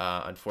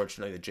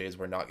 Unfortunately, the Jays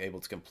were not able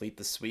to complete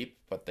the sweep,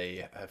 but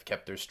they have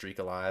kept their streak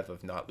alive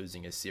of not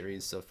losing a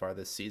series so far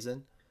this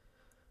season,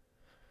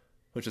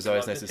 which is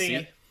always nice to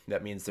see.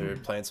 That means they're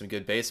playing some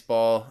good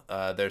baseball.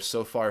 They're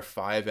so far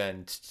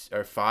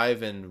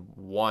 5-1 in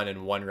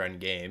 1-run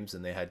games,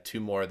 and they had 2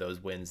 more of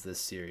those wins this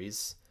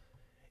series.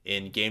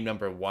 In game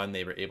number 1,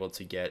 they were able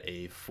to get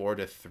a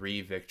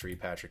 4-3 victory,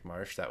 Patrick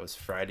Marsh. That was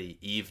Friday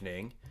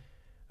evening.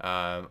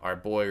 Our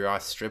boy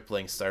Ross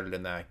Stripling started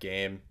in that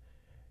game.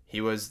 He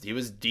was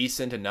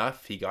decent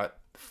enough. He got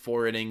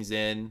 4 innings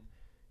in,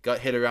 got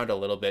hit around a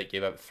little bit,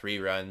 gave up 3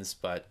 runs,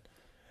 but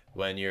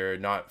when you're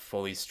not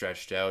fully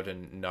stretched out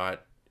and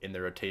not in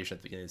the rotation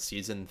at the beginning of the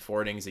season,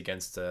 4 innings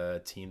against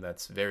a team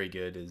that's very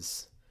good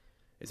is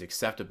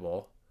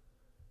acceptable.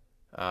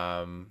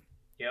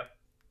 Yep.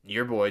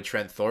 Your boy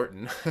Trent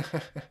Thornton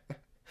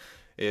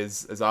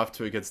is off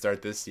to a good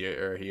start this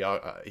year. Or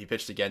he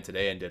pitched again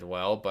today and did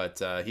well,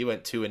 but he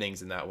went 2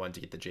 innings in that one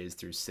to get the Jays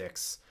through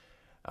 6.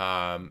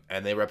 And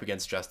they were up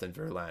against Justin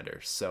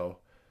Verlander. So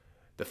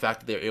the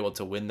fact that they were able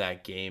to win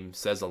that game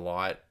says a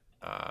lot.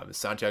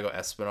 Santiago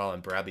Espinal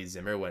and Bradley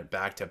Zimmer went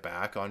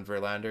back-to-back on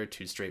Verlander,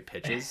 2 straight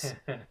pitches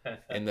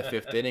in the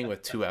 5th inning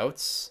with 2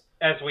 outs.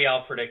 As we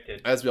all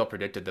predicted,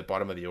 the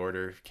bottom of the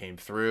order came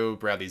through.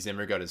 Bradley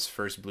Zimmer got his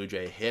first Blue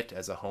Jay hit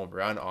as a home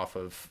run off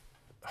of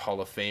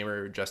Hall of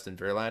Famer Justin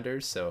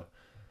Verlander, so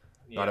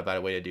not a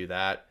bad way to do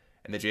that.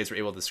 And the Jays were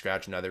able to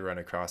scratch another run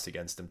across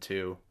against him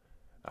too,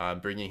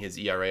 bringing his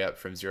ERA up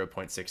from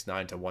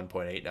 0.69 to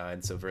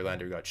 1.89, so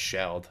Verlander got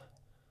shelled.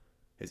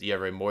 His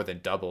ERA more than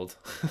doubled.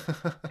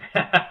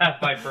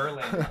 By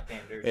Verlander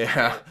standards.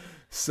 Yeah.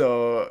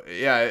 So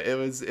yeah, it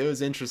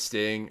was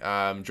interesting.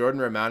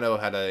 Jordan Romano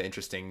had an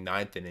interesting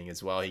 9th inning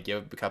as well. He gave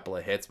up a couple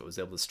of hits, but was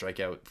able to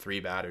strike out 3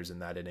 batters in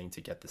that inning to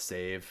get the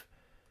save.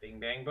 Bing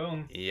bang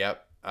boom.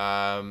 Yep.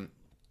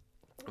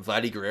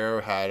 Vladdy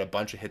Guerrero had a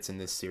bunch of hits in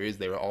this series.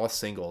 They were all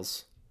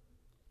singles,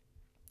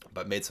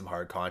 but made some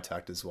hard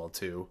contact as well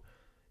too.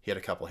 He had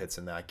a couple hits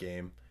in that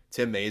game.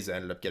 Tim Mayza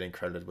ended up getting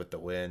credited with the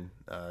win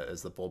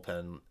as the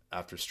bullpen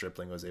after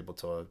Stripling was able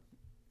to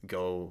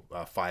go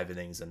 5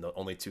 innings, and the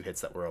only 2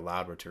 hits that were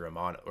allowed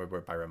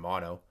were by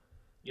Romano.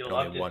 You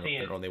love to see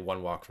it. And only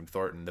one walk from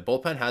Thornton. The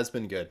bullpen has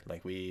been good.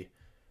 Like, we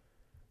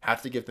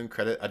have to give them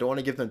credit. I don't want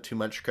to give them too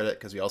much credit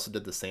because we also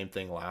did the same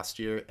thing last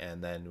year,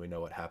 and then we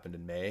know what happened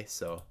in May.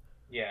 So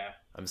yeah,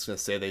 I'm just gonna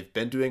say they've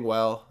been doing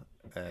well,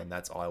 and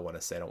that's all I want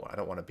to say. I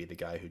don't want to be the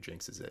guy who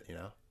jinxes it.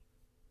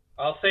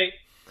 I'll say,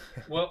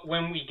 well,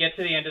 when we get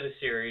to the end of the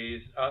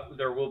series,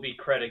 there will be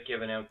credit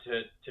given out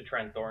to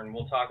Trent Thornton.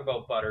 We'll talk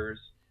about Butters.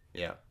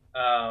 Yeah.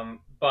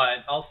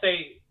 But I'll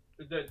say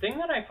the thing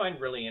that I find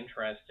really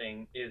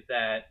interesting is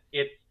that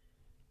it's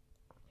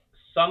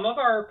some of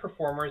our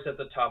performers at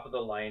the top of the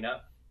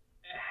lineup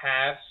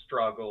have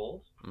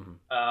struggled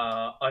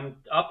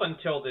up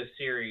until this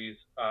series.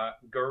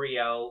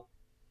 Gurriel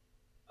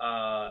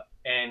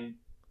and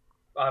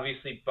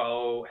obviously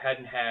Bo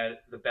hadn't had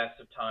the best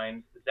of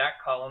times. Zach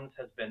Collins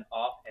has been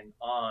off and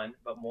on,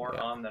 but more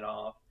on than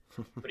off.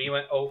 But he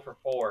went 0 for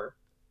 4.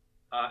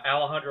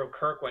 Alejandro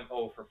Kirk went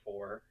 0 for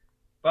 4.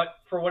 But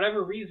for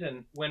whatever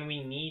reason, when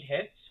we need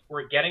hits,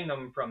 we're getting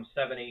them from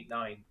 7, 8,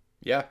 9.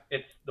 Yeah.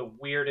 It's the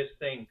weirdest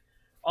thing.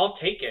 I'll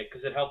take it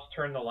because it helps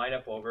turn the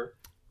lineup over.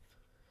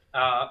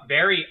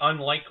 Very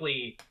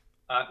unlikely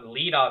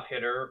leadoff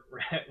hitter,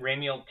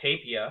 Raimel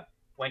Tapia,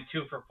 went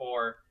 2 for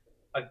 4.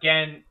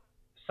 Again,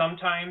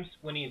 sometimes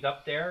when he's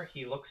up there,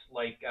 he looks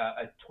like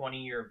a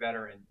 20-year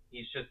veteran.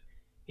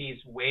 He's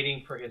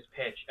waiting for his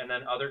pitch, and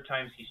then other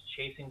times he's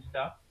chasing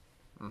stuff.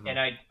 And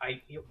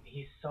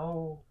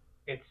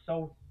it's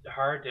so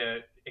hard to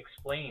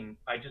explain.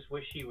 I just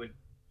wish he would,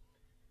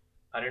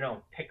 I don't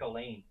know, pick a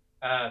lane.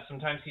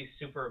 Sometimes he's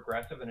super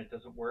aggressive and it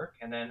doesn't work,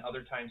 and then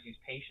other times he's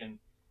patient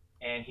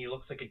and he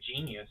looks like a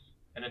genius.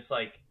 And it's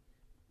like,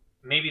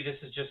 maybe this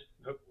is just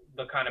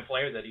the kind of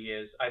player that he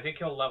is. I think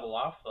he'll level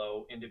off,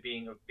 though, into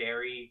being a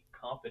very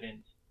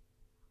competent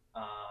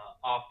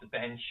off the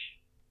bench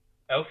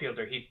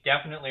outfielder. He's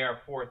definitely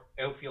our fourth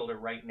outfielder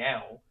right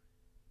now.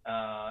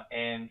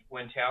 And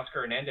when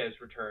Teoscar Hernandez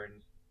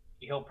returns,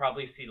 he'll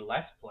probably see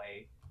less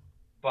play,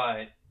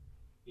 but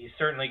he's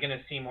certainly going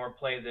to see more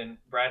play than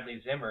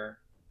Bradley Zimmer.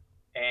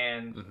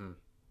 And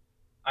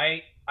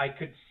I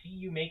could see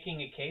you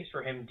making a case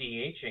for him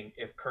DHing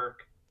if Kirk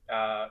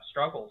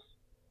struggles.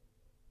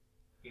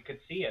 You could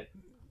see it.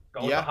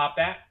 Go with the hot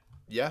bat.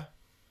 Yeah,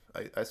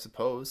 I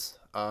suppose.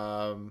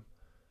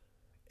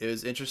 It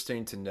was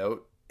interesting to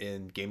note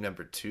in game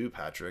number 2,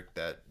 Patrick,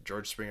 that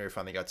George Springer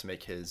finally got to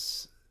make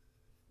his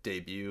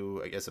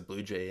debut, I guess, a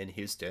Blue Jay in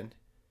Houston.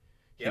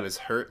 He was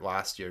hurt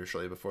last year,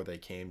 shortly before they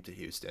came to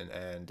Houston,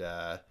 and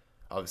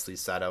obviously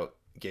sat out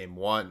game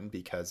 1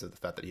 because of the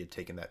fact that he had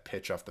taken that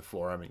pitch off the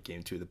forearm in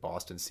game 2 of the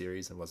Boston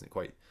series and wasn't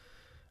quite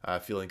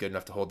feeling good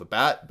enough to hold the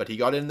bat. But he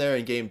got in there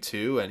in game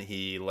 2 and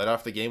he led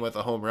off the game with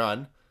a home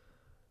run.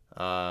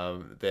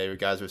 The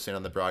guys were saying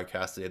on the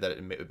broadcast today that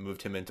it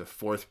moved him into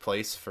 4th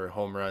place for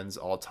home runs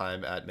all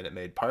time at Minute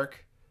Maid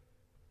Park.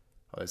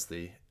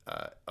 Obviously,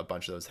 a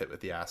bunch of those hit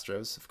with the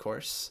Astros, of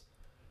course.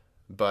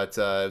 But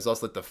it was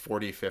also like the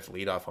 45th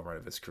leadoff home run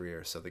of his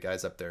career. So the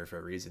guy's up there for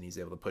a reason. He's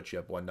able to put you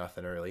up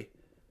 1-0 early.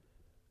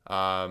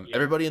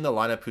 Everybody in the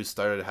lineup who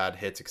started had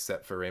hits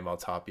except for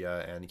Raimel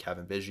Tapia and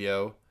Kevin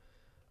Biggio.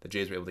 The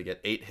Jays were able to get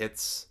 8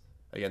 hits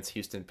against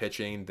Houston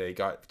pitching. They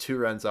got 2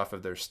 runs off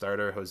of their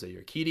starter, Jose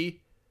Urquidy,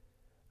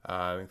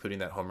 including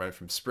that home run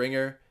from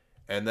Springer.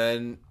 And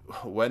then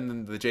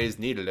when the Jays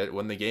needed it,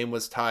 when the game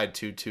was tied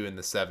 2-2 in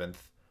the 7th,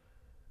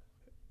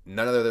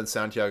 none other than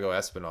Santiago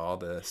Espinal,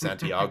 the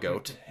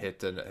Santiago,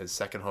 hit his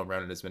second home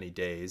run in as many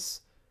days.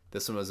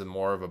 This one was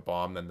more of a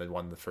bomb than the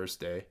one the first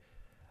day.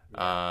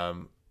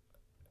 And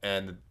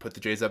put the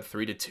Jays up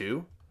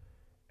 3-2.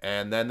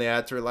 And then they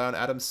had to rely on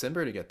Adam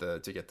Simber to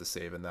get the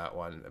save in that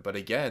one. But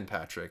again,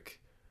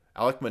 Patrick,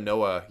 Alek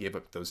Manoah gave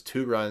up those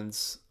 2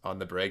 runs on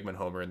the Bregman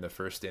homer in the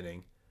first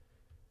inning.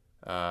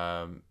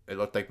 It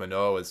looked like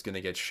Manoah was going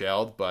to get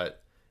shelled,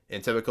 but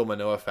in typical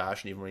Manoah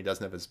fashion, even when he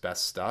doesn't have his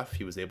best stuff,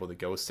 he was able to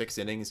go 6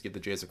 innings, give the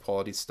Jays a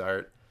quality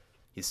start.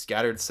 He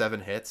scattered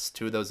 7 hits,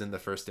 2 of those in the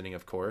first inning,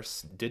 of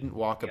course. Didn't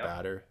walk a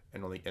batter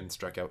and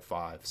struck out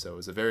 5. So it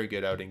was a very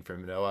good outing for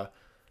Manoah.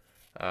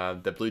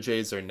 The Blue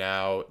Jays are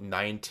now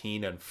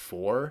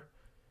 19-4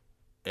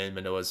 in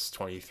Manoah's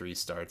 23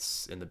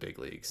 starts in the big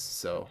leagues.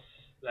 So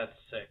that's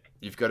sick.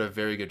 You've got a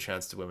very good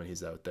chance to win when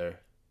he's out there.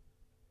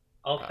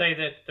 I'll say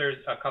that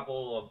there's a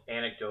couple of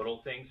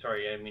anecdotal things.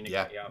 Sorry, I didn't mean to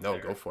cut you off there.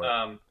 Go for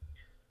it.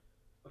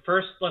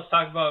 First, let's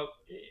talk about,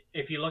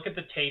 if you look at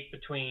the tape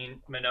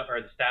between Manoah,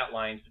 or the stat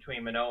lines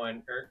between Manoah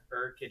and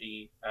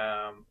Urquidy,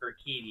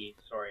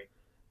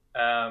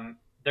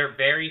 they're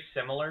very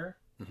similar.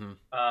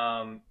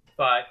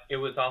 But it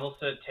was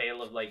almost a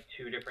tale of like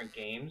 2 different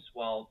games.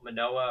 While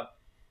Manoah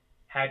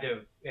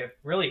it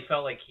really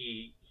felt like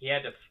he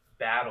had to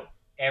battle.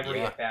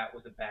 Every at bat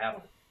was a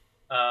battle.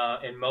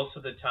 And most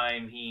of the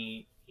time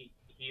he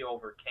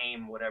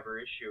overcame whatever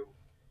issue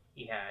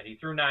he had. He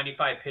threw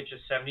 95 pitches,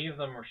 70 of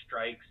them were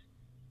strikes.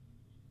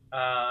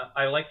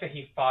 I like that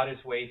he fought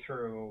his way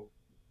through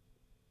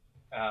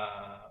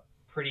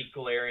pretty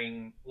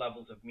glaring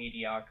levels of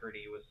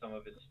mediocrity with some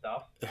of his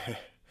stuff.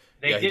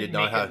 They he did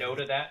make a note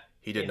of that.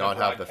 He did not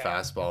have the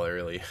fastball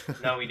early.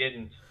 No, he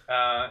didn't.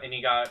 And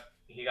he got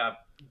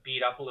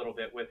beat up a little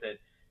bit with it.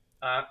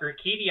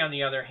 Urquidy, on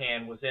the other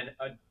hand, was in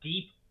a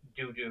deep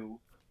doo-doo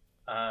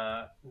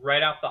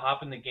right off the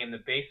hop in the game. The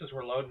bases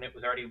were loaded, and it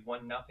was already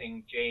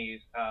 1-0 Jays.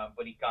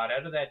 But he got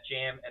out of that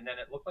jam, and then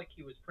it looked like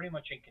he was pretty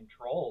much in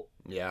control.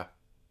 Yeah.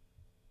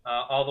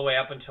 All the way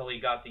up until he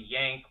got the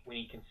yank when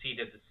he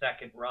conceded the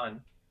second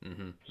run.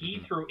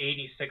 He threw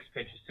 86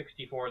 pitches,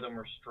 64 of them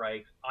were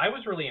strikes. I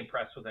was really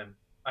impressed with him.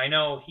 I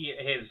know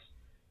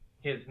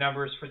his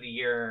numbers for the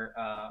year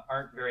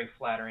aren't very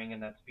flattering,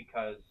 and that's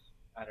because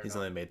he's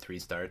only made 3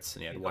 starts,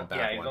 and he had one bad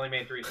one. Yeah, he's only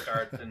made 3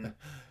 starts, and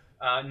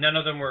none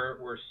of them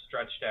were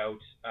stretched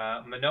out.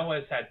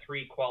 Manoah's had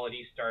 3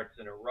 quality starts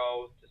in a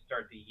row to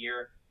start the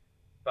year,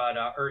 but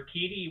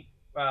Urquidy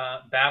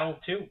battled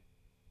too.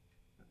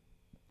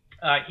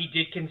 He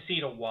did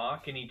concede a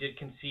walk, and he did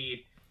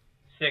concede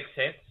 6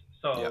 hits,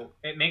 so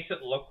it makes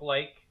it look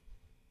like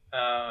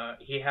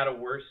he had a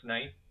worse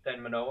night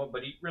than Manoah,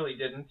 but he really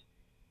didn't.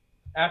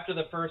 After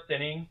the first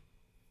inning,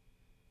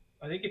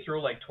 I think he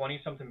threw like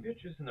 20-something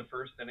pitches in the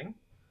first inning.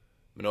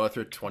 Manoah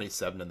threw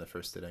 27 in the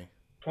first inning.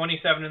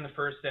 27 in the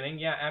first inning.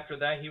 Yeah, after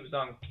that, he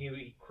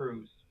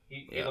cruised.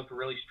 He looked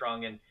really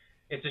strong, and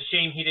it's a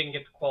shame he didn't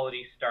get the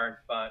quality start,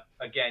 but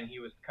again, he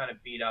was kind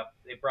of beat up.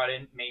 They brought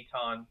in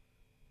Maton,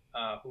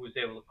 who was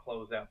able to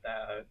close out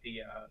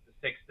the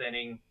 6th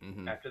inning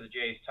after the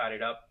Jays tied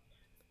it up.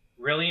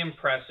 Really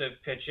impressive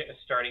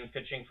starting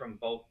pitching from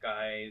both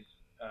guys.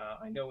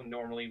 I know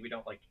normally we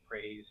don't like to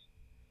praise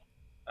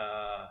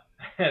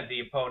the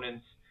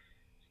opponent's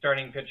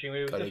starting pitching.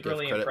 It was just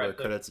really credit impressive. Where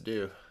credit's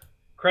due.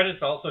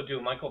 Credit's also due.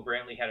 Michael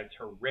Brantley had a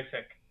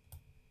terrific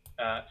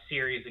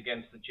series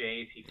against the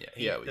Jays. He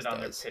feasted on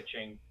their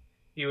pitching.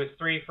 He was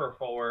 3 for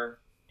 4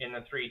 in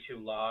the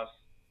 3-2 loss.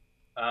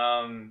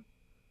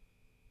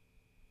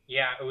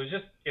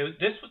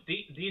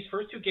 These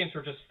first 2 games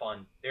were just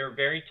fun. They were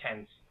very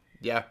tense.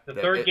 Yeah. The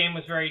third game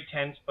was very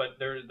tense, but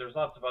there's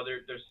lots of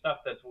there's stuff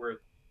that's worth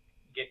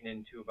getting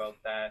into about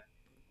that.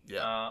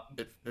 Yeah.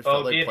 It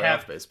felt like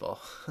playoff baseball.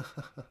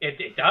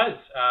 It does.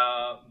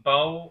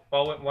 Bo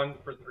went 1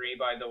 for 3,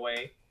 by the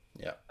way.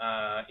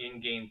 Yeah. In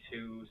game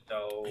 2,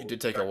 so he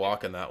did take a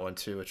walk in that one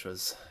too, which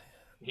was.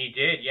 He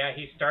did, yeah.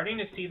 He's starting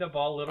to see the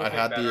ball a little bit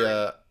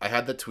better. I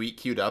had the tweet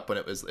queued up when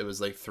it was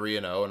like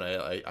 3-0, and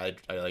I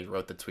like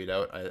wrote the tweet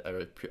out. I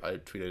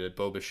tweeted it.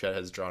 Bo Bichette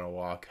has drawn a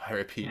walk. I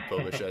repeat, Bo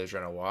Bichette has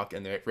drawn a walk,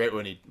 and right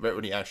when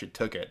he actually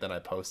took it, then I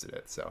posted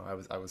it. So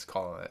I was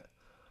calling it.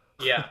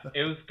 Yeah,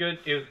 it was good.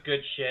 It was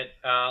good shit.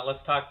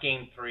 Let's talk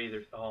game 3.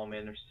 There's so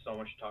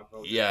much to talk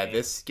about. Yeah,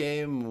 this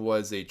game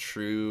was a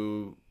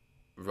true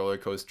roller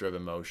coaster of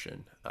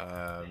emotion.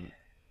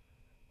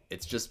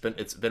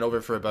 It's been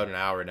over for about an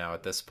hour now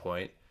at this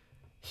point.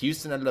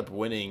 Houston ended up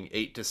winning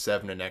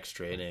 8-7 in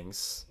extra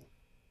innings.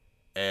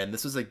 And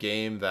this was a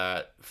game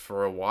that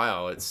for a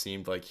while it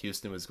seemed like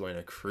Houston was going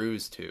to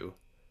cruise to.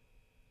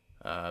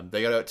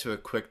 They got out to a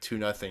quick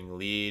 2-0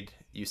 lead.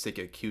 Yusei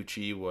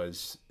Kikuchi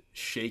was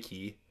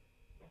shaky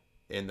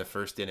in the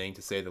first inning,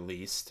 to say the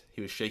least.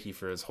 He was shaky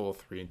for his whole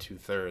 3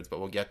 2/3, but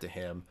we'll get to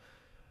him.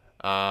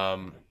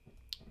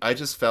 I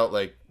just felt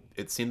like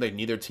it seemed like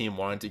neither team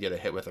wanted to get a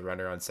hit with a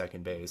runner on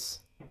second base.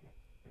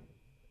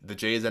 The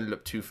Jays ended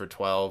up 2 for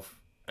 12,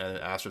 and the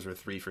Astros were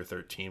 3 for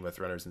 13 with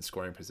runners in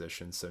scoring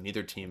position, so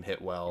neither team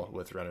hit well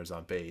with runners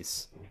on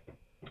base.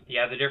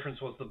 Yeah, the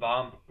difference was the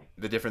bomb.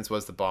 The difference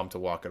was the bomb to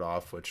walk it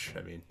off, which,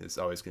 I mean, is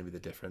always going to be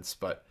the difference.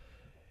 But,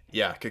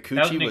 yeah, Kikuchi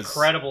that was an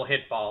incredible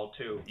hit ball,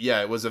 too.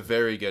 Yeah, it was a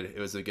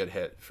good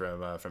hit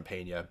from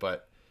Pena.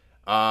 But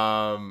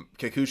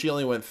Kikuchi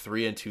only went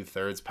 3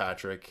 2/3,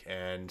 Patrick,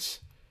 and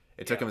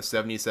it took him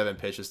 77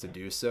 pitches to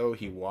do so.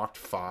 He walked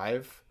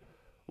 5.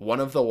 One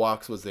of the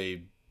walks was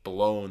a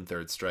blown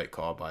third strike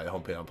call by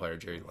home plate umpire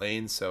Jerry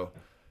Lane. So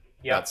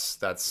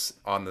that's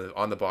on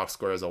the box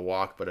score as a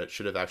walk, but it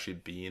should have actually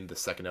been the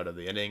second out of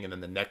the inning. And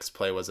then the next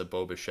play was a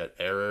Bo Bichette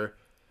error.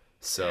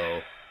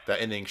 So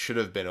that inning should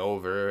have been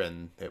over,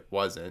 and it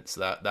wasn't. So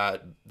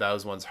that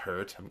was one's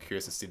hurt. I'm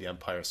curious to see the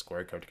umpire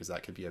scorecard, because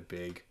that could be a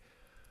big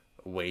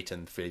weight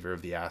in favor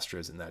of the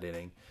Astros in that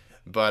inning.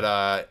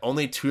 But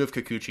only 2 of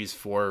Kikuchi's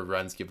 4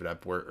 runs given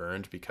up were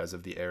earned because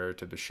of the error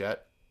to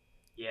Bichette.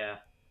 Yeah.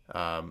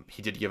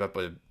 He did give up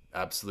an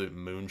absolute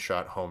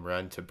moonshot home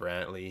run to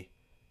Brantley.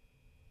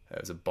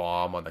 It was a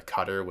bomb on the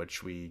cutter,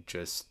 which we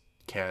just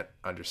can't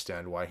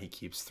understand why he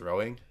keeps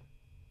throwing.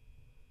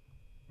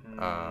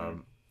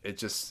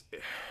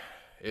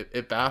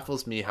 It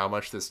baffles me how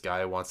much this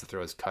guy wants to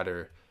throw his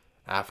cutter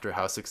after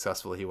how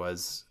successful he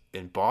was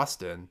in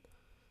Boston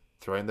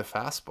throwing the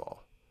fastball.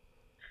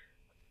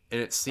 And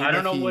it seemed I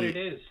don't know what it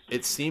is.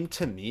 It seemed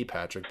to me,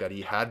 Patrick, that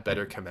he had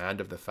better command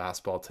of the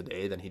fastball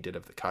today than he did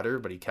of the cutter,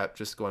 but he kept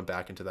just going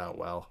back into that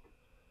well.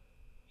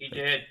 He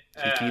did.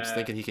 He keeps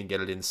thinking he can get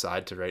it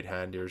inside to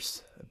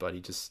right-handers, but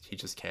he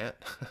just can't.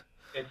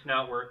 It's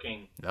not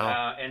working. No.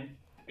 And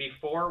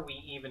before we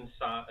even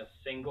saw a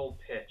single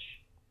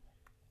pitch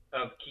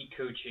of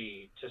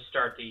Kikuchi to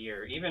start the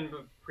year, even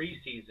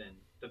preseason.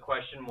 The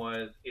question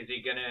was, is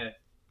he gonna?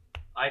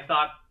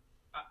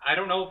 I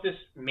don't know if this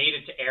made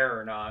it to air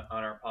or not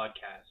on our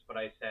podcast, but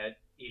I said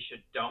he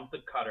should dump the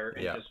cutter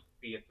and just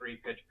be a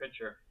 3-pitch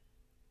pitcher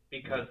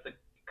because the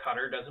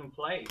cutter doesn't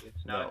play.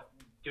 It's not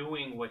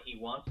doing what he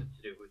wants it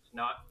to do. It's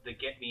not the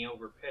get me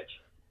over pitch.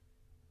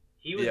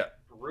 He was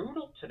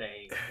brutal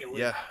today.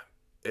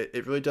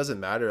 It really doesn't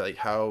matter like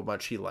how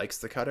much he likes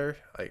the cutter.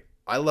 Like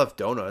I love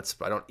donuts,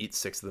 but I don't eat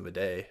 6 of them a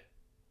day.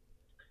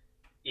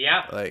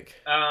 Yeah. Like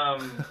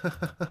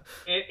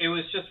it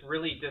was just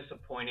really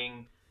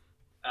disappointing.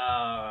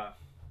 Obviously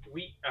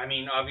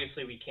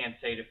we can't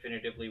say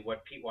definitively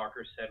what Pete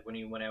Walker said when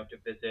he went out to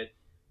visit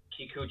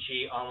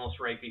Kikuchi almost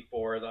right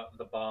before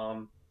the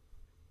bomb.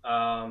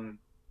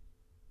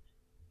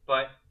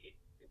 But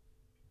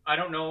I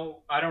don't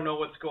know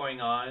what's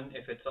going on,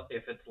 if it's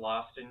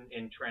lost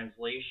in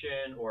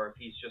translation or if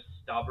he's just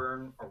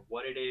stubborn or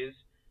what it is.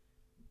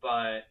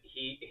 But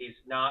he's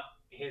not,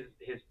 his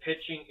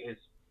pitching,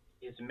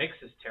 his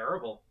mix is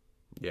terrible.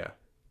 Yeah.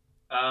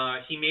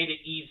 He made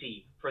it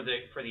easy for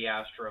the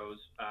Astros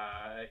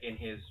in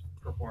his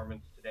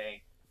performance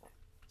today.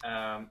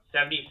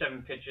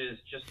 77 pitches,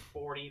 just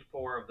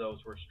 44 of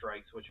those were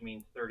strikes, which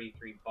means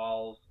 33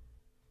 balls,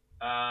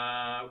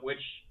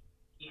 which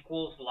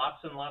equals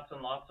lots and lots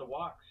and lots of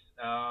walks.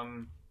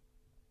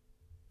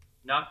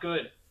 Not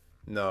good.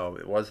 No,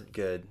 it wasn't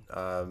good. It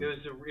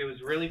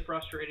was really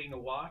frustrating to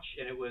watch,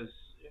 and it was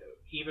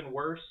even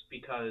worse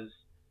because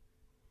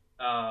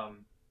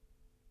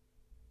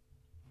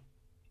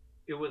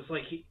it was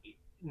like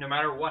no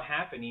matter what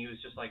happened, he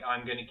was just like,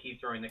 I'm going to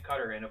keep throwing the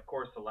cutter. And of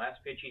course, the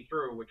last pitch he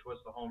threw, which was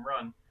the home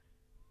run,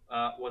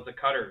 was a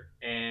cutter.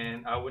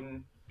 And I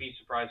wouldn't be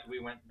surprised if we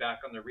went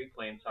back on the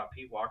replay and saw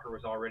Pete Walker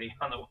was already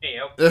on the way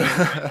out.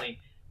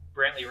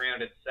 Brantley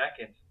rounded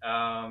second.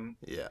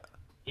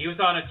 He was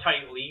on a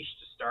tight leash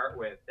to start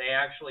with. They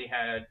actually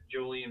had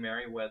Julian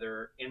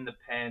Merryweather in the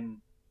pen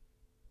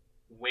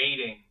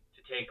waiting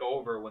to take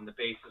over when the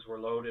bases were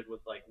loaded with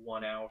like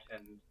 1 out,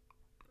 and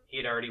he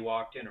had already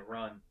walked in a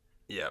run.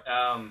 Yeah.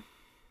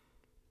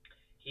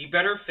 He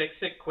better fix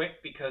it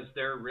quick because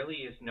there really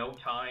is no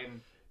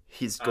time.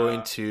 He's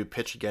going to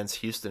pitch against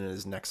Houston in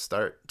his next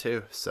start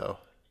too, so.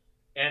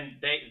 And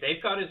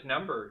they've got his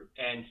number,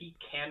 and he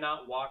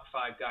cannot walk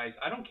 5 guys.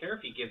 I don't care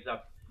if he gives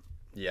up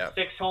 6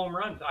 home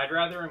runs. I'd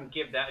rather him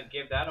give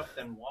that up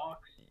than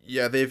walks.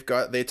 Yeah,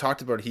 they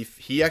talked about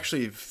he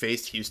actually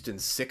faced Houston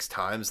 6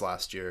 times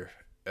last year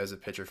as a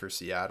pitcher for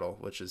Seattle,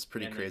 which is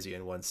pretty crazy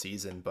in one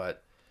season.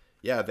 But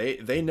yeah,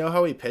 they know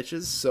how he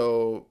pitches,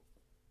 so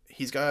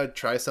he's got to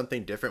try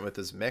something different with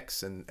his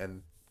mix,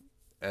 and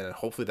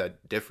hopefully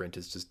that different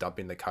is just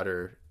dumping the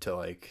cutter to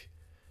like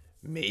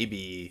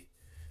maybe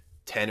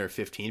 10 or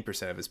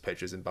 15% of his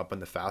pitches and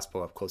bumping the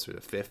fastball up closer to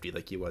 50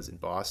 like he was in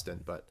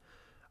Boston. But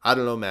I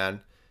don't know,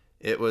 man.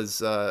 It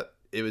was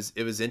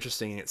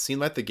interesting. It seemed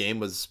like the game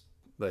was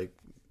like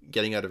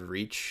getting out of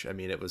reach. I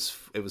mean, it was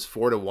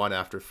 4-1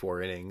 after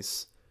 4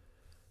 innings.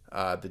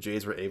 The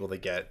Jays were able to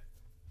get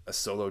a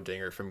solo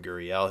dinger from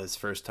Gurriel, his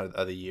first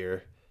of the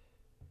year,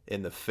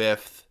 in the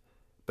 5th.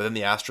 But then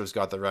the Astros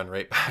got the run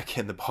right back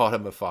in the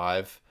bottom of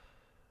 5.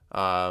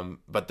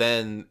 But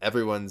then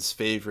everyone's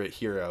favorite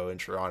hero in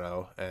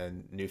Toronto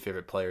and new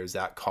favorite player,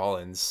 Zach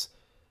Collins,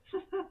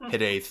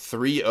 hit a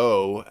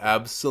 3-0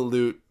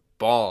 absolute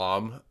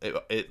bomb.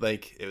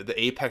 The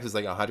apex is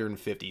like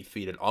 150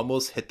 feet. It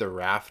almost hit the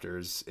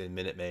rafters in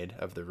Minute Maid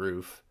of the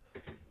roof.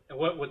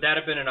 What would that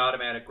have been an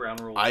automatic ground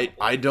rule?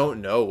 I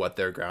don't know what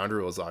their ground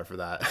rules are for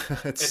that.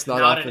 it's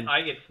not often.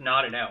 It's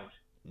not an out.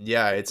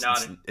 Yeah, it's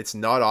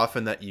not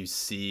often that you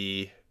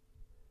see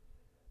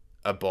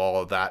a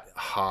ball that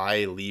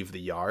high leave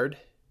the yard.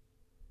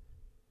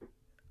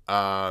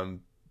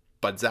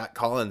 But Zach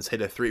Collins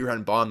hit a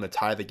 3-run bomb to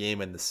tie the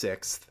game in the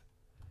 6th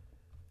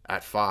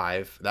at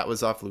 5. That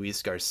was off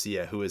Luis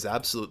Garcia, who is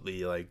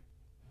absolutely like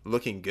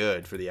looking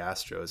good for the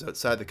Astros.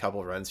 Outside the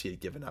couple runs he had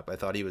given up, I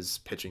thought he was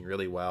pitching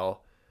really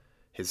well.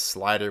 His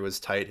slider was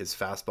tight, his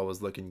fastball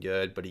was looking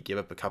good, but he gave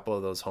up a couple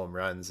of those home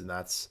runs, and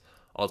that's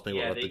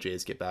ultimately what let the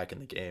Jays get back in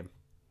the game.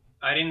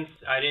 I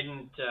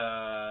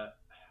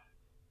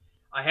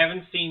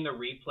haven't seen the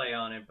replay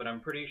on it, but I'm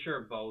pretty sure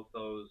both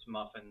those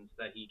muffins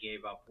that he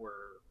gave up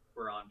were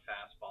on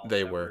fastballs.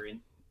 They were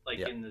in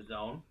the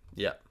zone.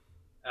 Yeah.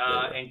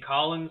 And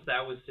Collins,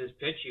 that was his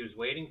pitch. He was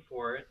waiting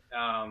for it.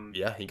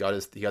 He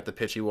got the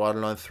pitch he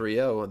wanted on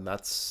 3-0, and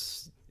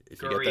that's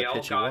if you get that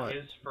pitch you want.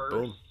 His first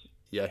boom.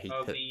 Yeah, he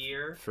of hit the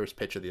year. First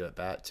pitch of the at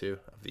bat too,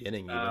 of the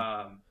inning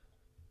even.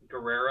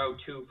 Guerrero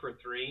 2 for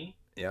 3.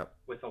 Yep.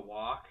 With a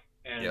walk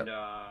and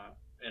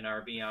an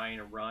RBI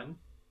and a run.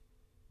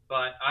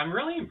 But I'm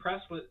really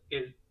impressed with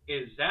is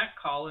Zach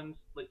Collins.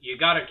 You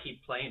got to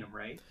keep playing him,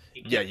 right?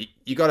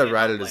 You got to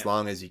ride it as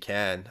long as you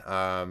can.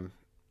 And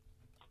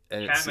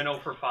Chapman 0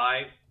 for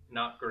 5,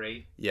 not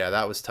great. Yeah,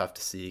 that was tough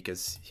to see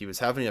because he was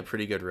having a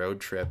pretty good road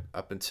trip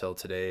up until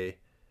today,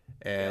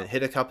 and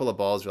hit a couple of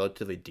balls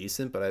relatively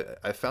decent. But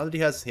I found that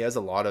he has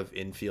a lot of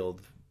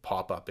infield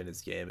pop up in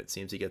his game. It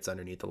seems he gets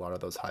underneath a lot of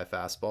those high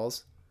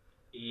fastballs.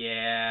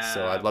 Yeah.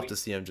 So I'd love to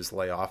see him just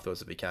lay off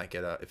those if he can't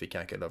get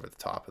over the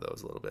top of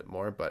those a little bit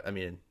more. But I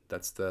mean,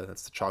 that's the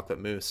chocolate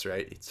mousse,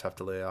 right? It's tough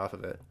to lay off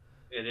of it.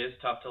 It is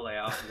tough to lay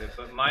off of it,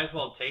 but might as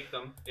well take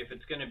them. If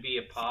it's going to be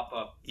a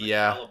pop-up,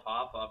 Yeah. a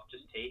pop-up,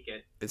 just take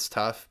it. It's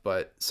tough,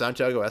 but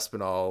Santiago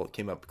Espinal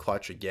came up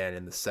clutch again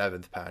in the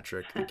 7th,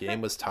 Patrick. The game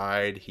was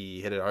tied.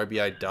 He hit an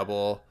RBI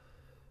double.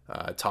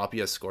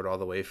 Tapia scored all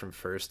the way from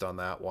first on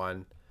that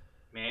one.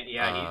 Man,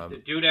 yeah, the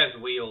dude has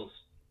wheels.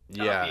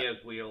 Tapia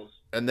has wheels.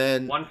 And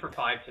then 1 for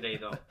 5 today,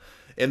 though.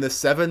 In the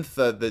 7th,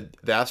 the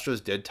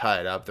Astros did tie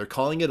it up. They're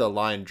calling it a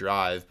line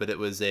drive, but it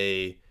was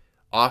a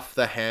off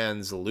the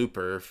hands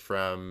looper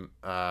from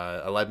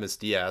Aledmus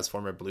Diaz,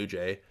 former Blue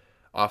Jay,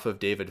 off of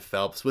David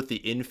Phelps with the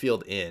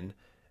infield in.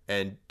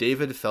 And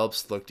David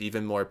Phelps looked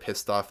even more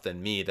pissed off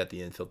than me that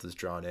the infield is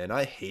drawn in.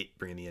 I hate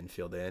bringing the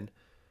infield in.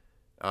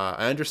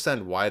 I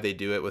understand why they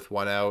do it with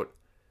one out,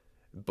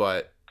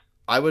 but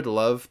I would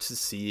love to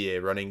see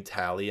a running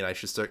tally, and I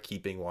should start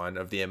keeping one,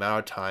 of the amount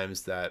of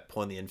times that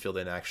pulling the infield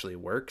in actually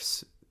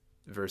works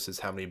versus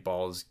how many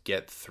balls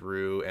get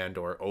through and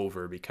or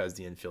over because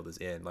the infield is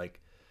in. Like,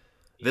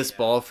 this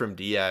ball from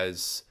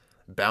Diaz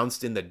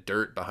bounced in the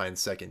dirt behind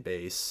second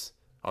base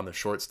on the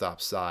shortstop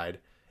side.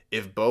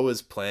 If Bo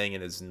is playing in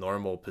his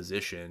normal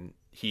position,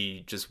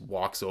 he just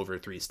walks over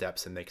 3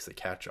 steps and makes the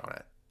catch on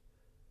it.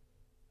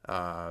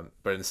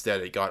 But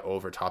instead, it got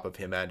over top of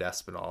him and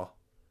Espinal,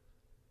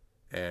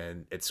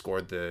 and it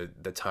scored the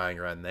tying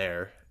run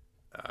there.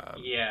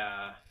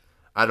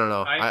 I don't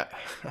know.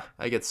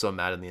 I get so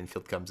mad when the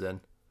infield comes in.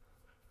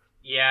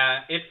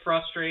 Yeah, it's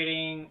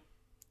frustrating.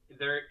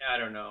 I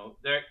don't know.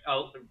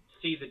 I'll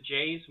see the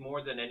Jays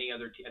more than any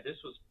other team. This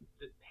was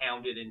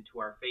pounded into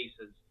our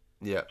faces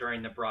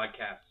during the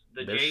broadcast.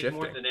 They're Jays shifting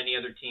more than any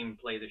other team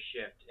play the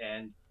shift,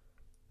 and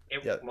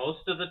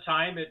most of the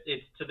time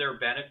it's to their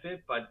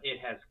benefit, but it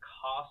has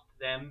cost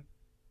them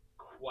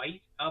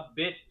quite a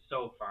bit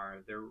so far.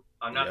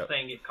 I'm not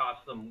saying it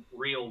cost them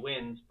real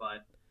wins,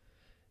 but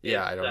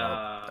I don't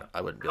know.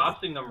 I wouldn't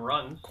costing them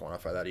runs.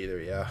 Quantify that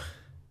either. Yeah,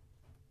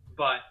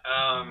 but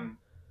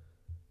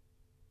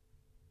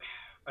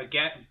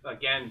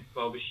again,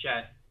 Bo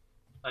Bichette,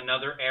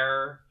 another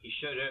error. He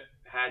should have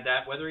had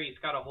that. Whether he's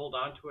got to hold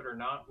on to it or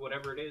not,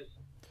 whatever it is,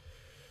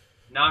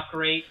 not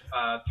great.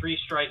 3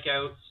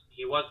 strikeouts.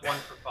 He was 1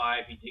 for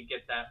 5. He did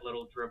get that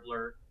little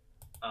dribbler.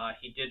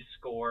 He did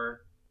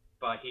score,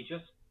 but he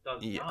just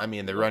does not. I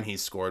mean, the run he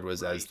scored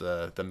was as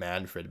the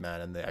Manfred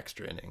man in the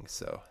extra innings,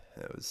 so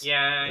it was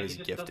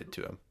gifted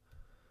to him.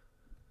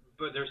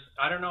 But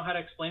I don't know how to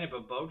explain it,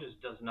 but Bo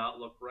just does not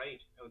look right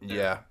out there.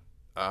 Yeah.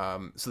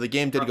 So the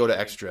game did go to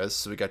extras,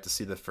 so we got to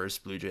see the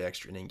first Blue Jay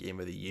extra inning game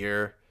of the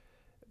year.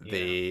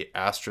 The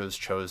Astros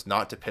chose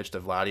not to pitch to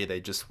Vladdy.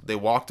 They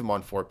walked him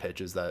on 4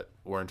 pitches that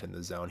weren't in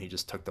the zone. He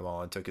just took them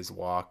all and took his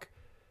walk.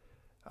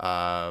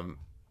 And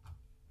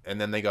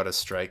then they got a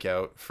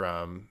strikeout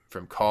from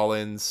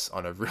Collins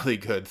on a really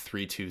good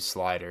 3-2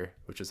 slider,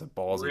 which is a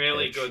ballsy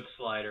really pitch. Good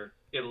slider.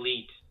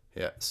 Elite.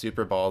 Yeah,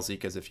 super ballsy,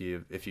 because if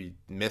you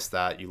miss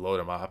that, you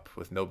load him up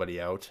with nobody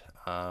out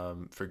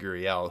for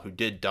Gurriel, who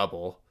did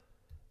double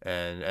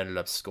and ended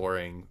up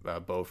scoring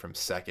Bo from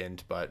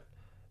second, but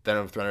then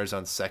with runners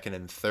on second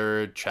and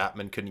third,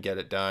 Chapman couldn't get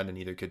it done, and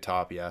neither could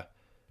Tapia.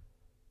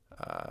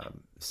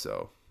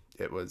 So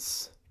it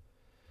was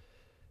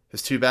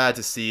too bad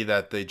to see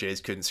that the Jays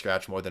couldn't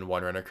scratch more than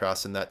 1 run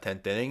across in that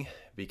 10th inning,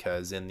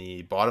 because in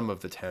the bottom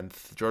of the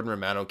 10th, Jordan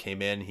Romano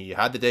came in. He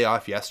had the day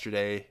off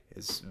yesterday.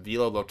 His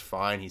velo looked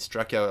fine. He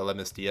struck out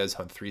Aledmus Diaz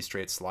on 3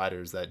 straight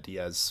sliders that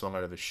Diaz swung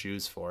out of his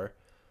shoes for.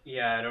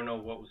 Yeah, I don't know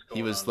what was going on.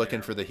 He was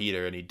looking for the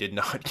heater, and he did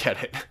not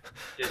get it.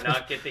 Did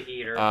not get the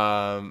heater.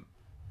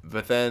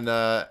 But then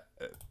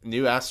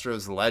new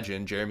Astros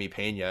legend Jeremy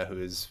Pena,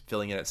 who is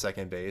filling in at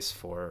second base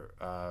for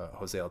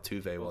Jose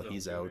Altuve while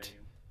he's out.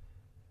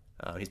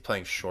 He's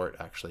playing short,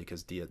 actually,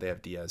 because they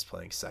have Diaz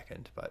playing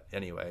second. But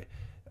anyway,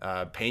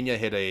 Pena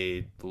hit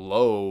a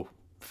low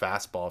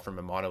fastball from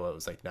Imano. It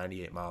was like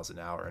 98 miles an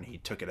hour, and he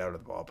took it out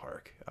of the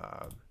ballpark.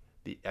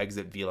 The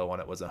exit velo on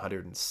it was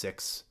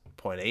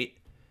 106.8.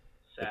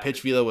 The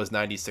pitch velo was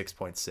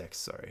 96.6,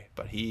 sorry.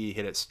 But he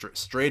hit it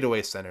straight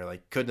away center.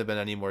 Like, couldn't have been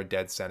any more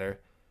dead center.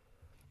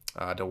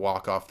 To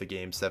walk off the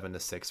game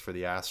 7-6 for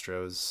the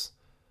Astros.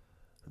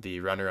 The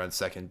runner on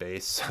second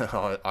base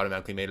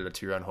automatically made it a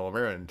 2-run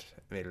homer and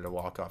made it a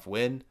walk-off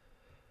win.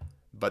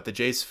 But the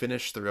Jays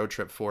finished the road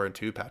trip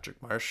 4-2,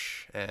 Patrick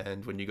Marsh.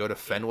 And when you go to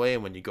Fenway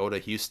and when you go to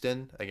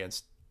Houston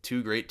against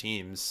 2 great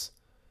teams,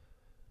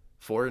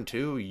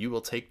 4-2, you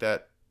will take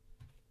that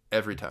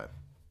every time.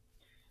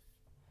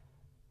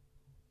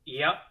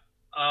 Yep.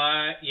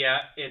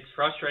 It's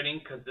frustrating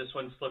because this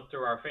one slipped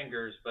through our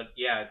fingers, but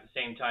at the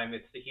same time,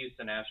 it's the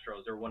Houston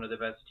Astros. They're one of the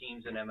best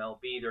teams in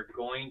MLB. They're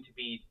going to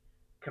be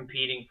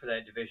competing for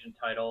that division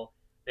title.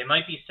 They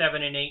might be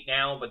 7-8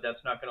 now, but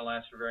that's not going to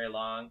last for very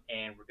long,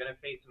 and we're going to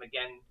face them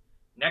again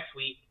next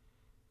week,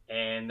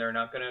 and they're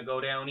not going to go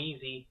down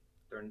easy.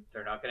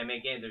 They're not going to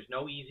make games. There's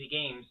no easy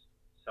games,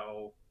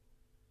 so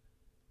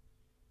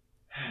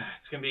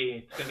It's gonna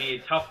be a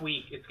tough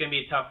week. It's gonna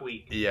be a tough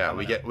week. Yeah,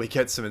 we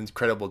get some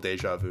incredible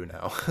deja vu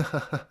now.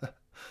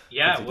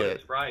 Yeah, what a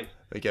surprise.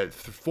 We get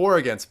 4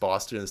 against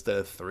Boston instead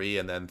of 3,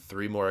 and then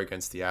 3 more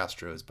against the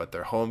Astros, but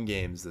they're home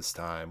games this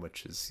time,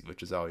 which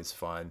is always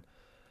fun.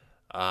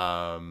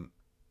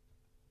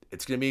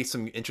 It's going to be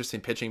some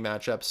interesting pitching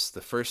matchups.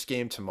 The first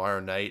game tomorrow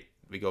night,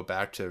 we go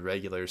back to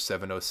regular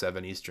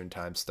 7:07 Eastern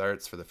time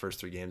starts for the first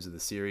 3 games of the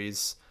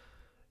series.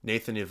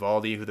 Nathan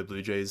Eovaldi, who the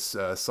Blue Jays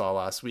saw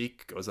last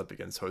week, goes up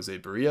against Jose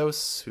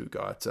Barrios, who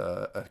got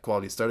a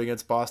quality start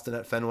against Boston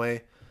at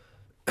Fenway.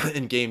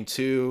 In game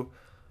 2,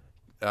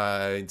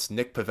 it's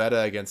Nick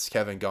Pivetta against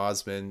Kevin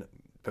Gausman.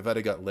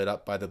 Pivetta got lit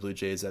up by the Blue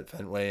Jays at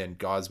Fenway, and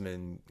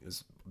Gausman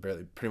was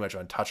pretty much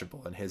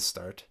untouchable in his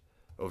start,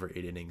 over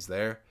 8 innings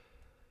there.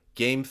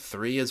 Game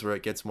 3 is where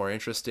it gets more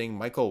interesting.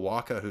 Michael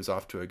Wacha, who's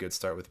off to a good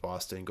start with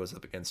Boston, goes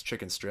up against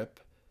Chicken Strip.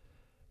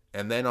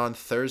 And then on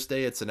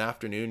Thursday, it's an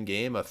afternoon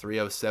game, a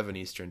 3:07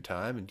 Eastern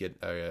time, and get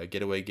a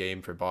getaway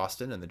game for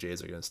Boston, and the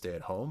Jays are going to stay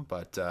at home.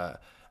 But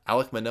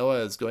Alek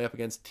Manoah is going up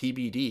against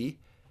TBD,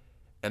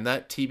 and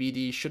that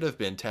TBD should have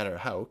been Tanner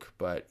Houck,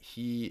 but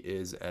he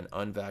is an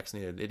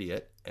unvaccinated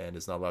idiot and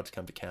is not allowed to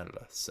come to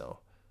Canada. So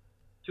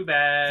too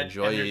bad.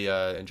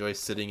 Enjoy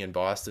sitting in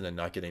Boston and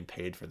not getting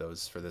paid for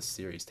this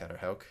series, Tanner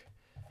Houck.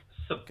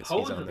 Because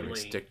he's on the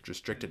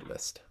restricted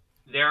list.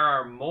 There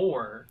are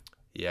more.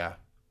 Yeah.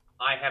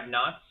 I have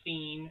not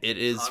seen. It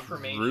is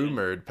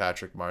rumored,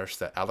 Patrick Marsh,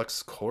 that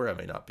Alex Cora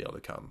may not be able to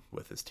come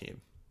with his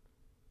team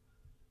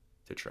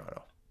to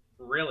Toronto.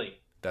 Really?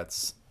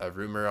 That's a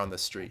rumor on the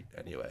street,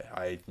 anyway.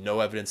 I have no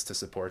evidence to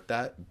support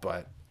that,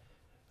 but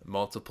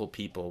multiple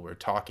people were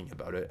talking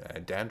about it,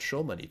 and Dan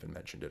Schulman even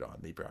mentioned it on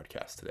the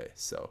broadcast today.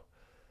 So,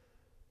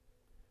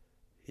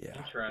 yeah.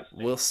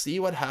 Interesting. We'll see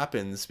what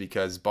happens,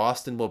 because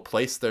Boston will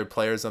place their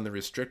players on the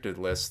restricted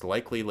list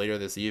likely later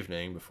this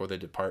evening before they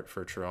depart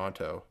for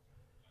Toronto.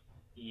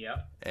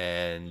 Yep.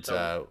 And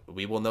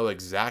we will know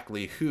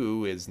exactly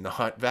who is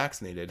not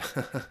vaccinated.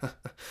 Yep.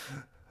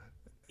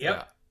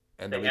 Yeah.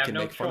 And then we can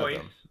make fun of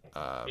them.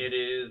 It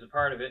is a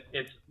part of it.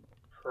 It's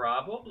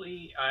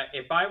probably,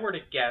 if I were to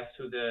guess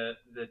who the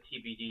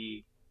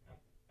TBD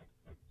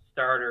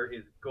starter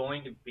is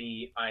going to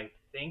be, I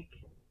think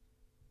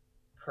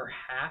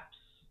perhaps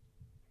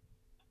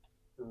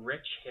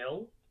Rich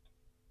Hill.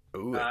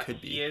 Ooh, it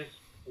could be. He is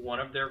one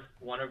of their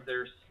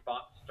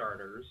spot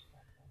starters.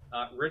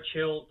 Rich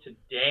Hill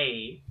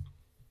today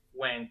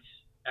went.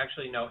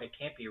 Actually, no, it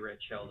can't be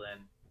Rich Hill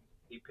then.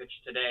 He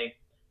pitched today.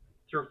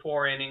 Threw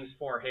 4 innings,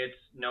 4 hits,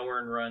 no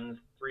earned runs,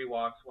 3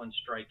 walks, 1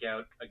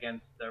 strikeout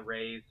against the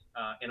Rays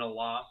in a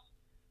loss.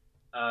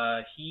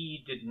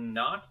 He did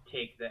not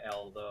take the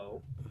L,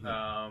 though.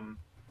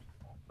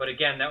 But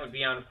again, that would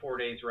be on 4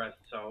 days rest,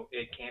 so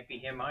it can't be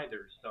him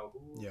either. So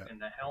who in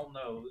the hell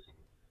knows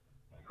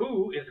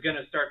who is going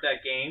to start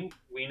that game?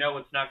 We know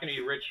it's not going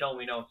to be Rich Hill.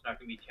 We know it's not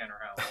going to be Tanner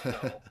Houck.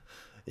 So,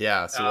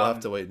 yeah, so we'll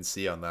have to wait and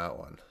see on that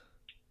one.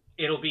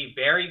 It'll be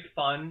very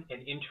fun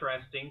and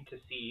interesting to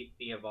see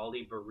the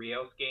Eovaldi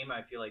Barrios game.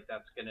 I feel like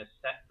that's going to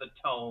set the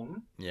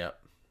tone. Yeah.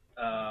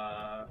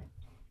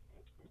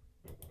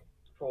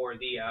 For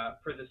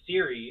the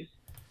series.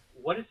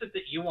 What is it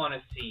that you want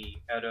to see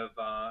out of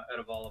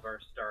all of our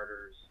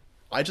starters?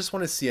 I just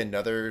want to see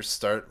another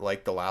start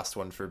like the last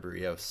one for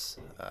Barrios,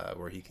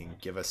 where he can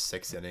give us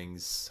 6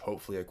 innings,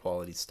 hopefully a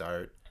quality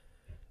start,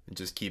 and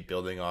just keep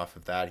building off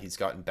of that. He's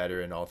gotten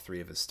better in all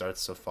 3 of his starts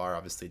so far.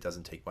 Obviously, it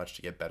doesn't take much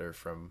to get better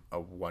from a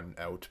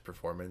 1-out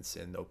performance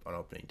on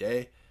opening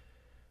day.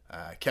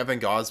 Kevin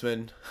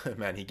Gausman,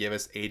 man, he gave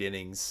us 8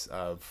 innings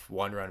of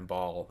 1-run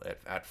ball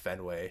at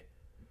Fenway,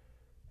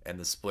 and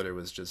the splitter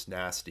was just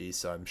nasty,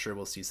 so I'm sure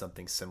we'll see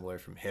something similar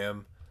from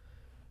him.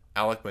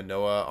 Alek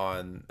Manoah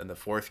in the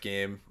 4th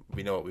game,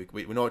 we know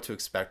what to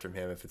expect from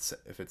him. If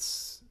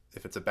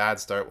it's a bad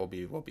start, we'll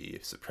be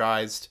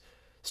surprised.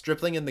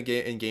 Stripling in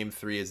game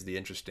 3 is the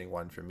interesting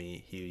one for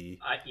me.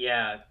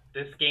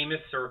 This game is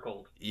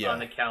circled on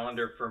the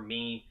calendar for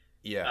me.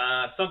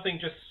 Yeah. Something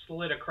just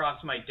slid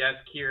across my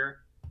desk here.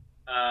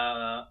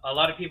 A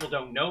lot of people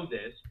don't know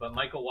this, but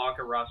Michael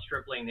Wacha, Ross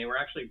Stripling, they were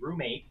actually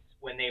roommates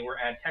when they were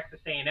at Texas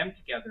A&M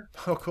together.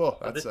 Oh, cool.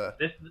 So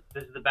this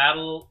is the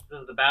battle. This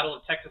is the battle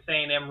of Texas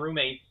A&M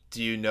roommates.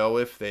 Do you know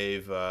if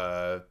they've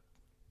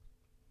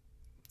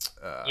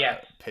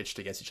yes. pitched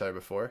against each other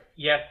before?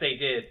 Yes, they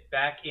did.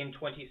 Back in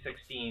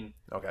 2016.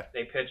 Okay.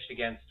 They pitched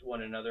against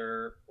one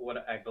another,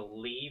 what I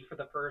believe, for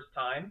the first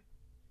time.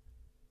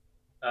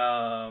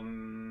 I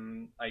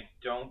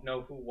don't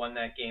know who won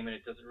that game, and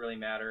it doesn't really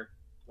matter.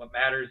 What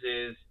matters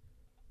is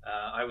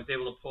I was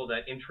able to pull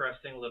that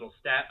interesting little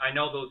stat. I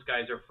know those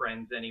guys are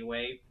friends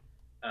anyway.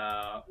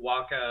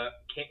 Wacha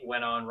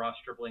went on Ross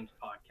Stripling's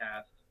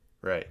podcast.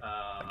 Right.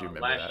 I do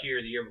remember last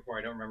year, the year before.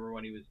 I don't remember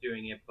when he was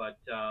doing it, but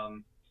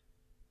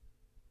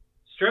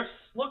Strips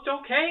looked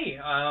okay.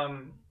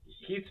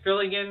 He's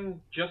filling in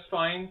just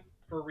fine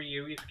for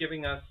Ryu. He's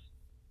giving us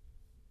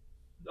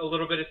a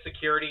little bit of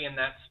security in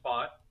that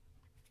spot.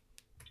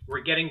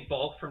 We're getting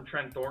bulk from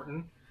Trent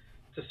Thornton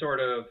to sort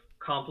of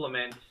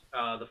complement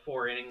the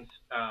 4 innings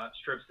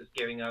Strips is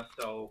giving us.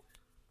 So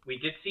we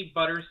did see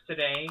Butters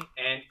today,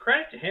 and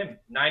credit to him,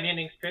 9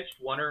 innings pitched,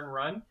 1 earned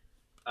run.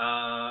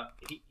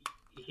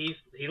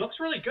 He looks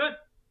really good.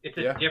 It's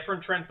a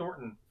different Trent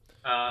Thornton.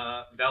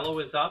 Velo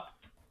is up.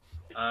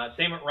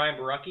 Same with Ryan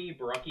Borucki.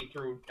 Borucki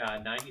threw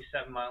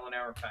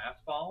 97-mile-an-hour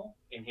fastball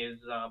in his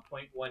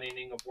 0.1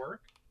 inning of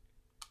work.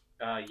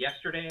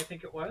 Yesterday, I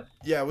think it was.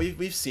 Yeah,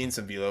 we've seen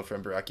some velo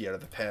from Borucki out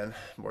of the pen,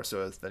 more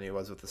so than he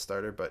was with the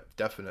starter, but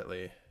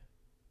definitely.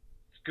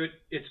 It's good.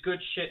 It's good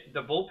shit.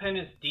 The bullpen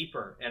is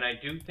deeper, and I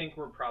do think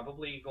we're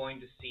probably going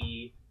to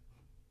see.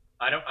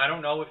 I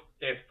don't know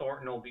if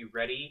Thornton will be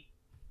ready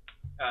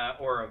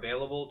or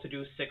available to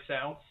do 6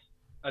 outs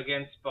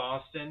against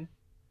Boston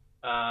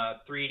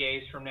 3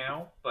 days from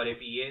now. But if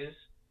he is,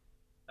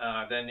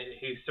 then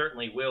he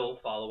certainly will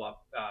follow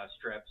up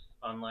Strips,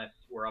 unless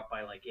we're up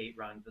by like 8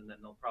 runs, and then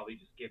they'll probably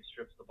just give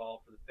Strips the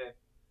ball for the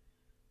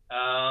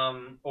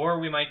 5th. Or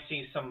we might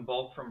see some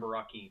bulk from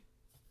Borucki,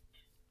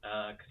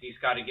 because he's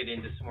got to get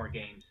into some more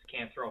games.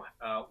 Can't throw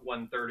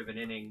 1/3 of an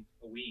inning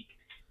a week.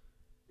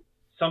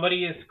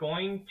 Somebody is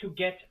going to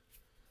get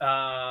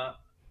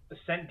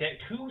sent down.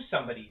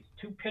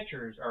 Two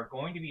pitchers are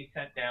going to be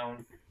sent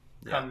down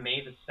come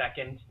May the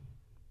 2nd.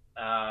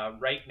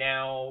 Right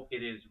now,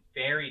 it is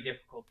very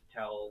difficult to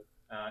tell,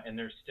 and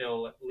there's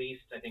still at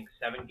least, I think,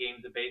 7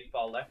 games of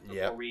baseball left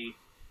before we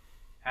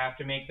have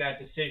to make that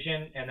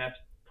decision, and that's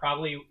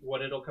probably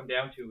what it'll come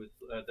down to, is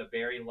the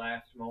very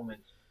last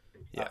moment.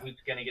 Who's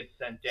going to get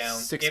sent down.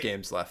 6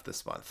 games left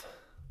this month.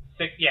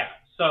 6, yeah.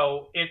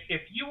 So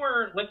if you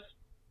were, let's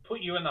put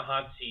you in the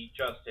hot seat,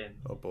 Justin.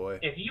 Oh, boy.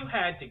 If you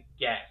had to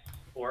guess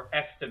or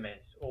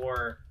estimate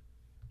or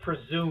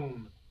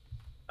presume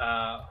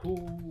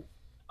who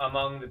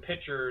among the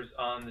pitchers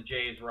on the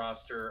Jays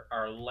roster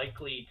are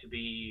likely to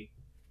be,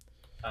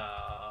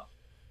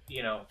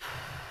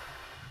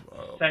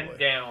 sent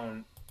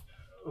down,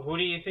 who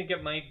do you think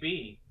it might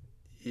be?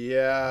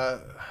 Yeah,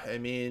 I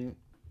mean,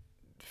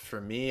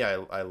 for me,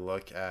 I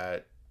look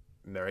at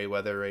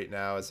Merriweather right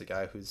now as a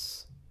guy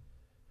who's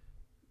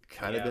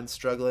kind of been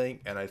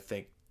struggling, and I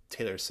think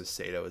Taylor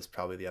Saucedo is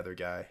probably the other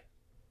guy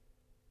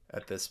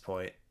at this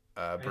point.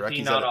 Has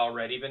he not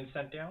already been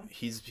sent down?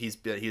 He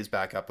was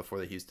back up before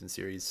the Houston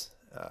series.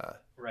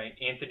 Right.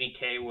 Anthony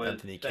Kay was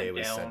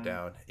sent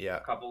down. Yeah.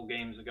 A couple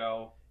games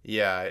ago.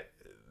 Yeah,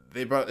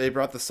 they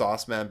brought the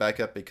Sauce Man back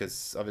up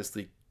because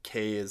obviously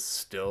Kay is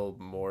still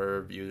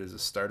more viewed as a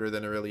starter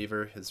than a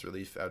reliever. His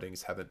relief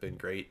outings haven't been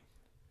great.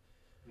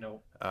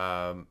 No.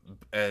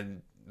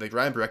 And like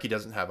Ryan Borucki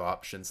doesn't have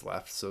options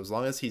left, so as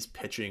long as he's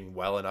pitching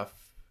well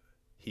enough,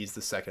 he's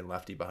the second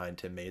lefty behind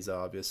Tim Meza,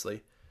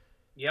 obviously.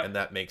 Yep. And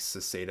that makes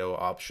Saucedo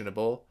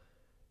optionable.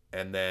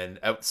 And then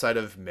outside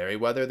of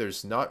Merriweather,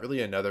 there's not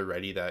really another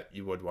righty that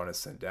you would want to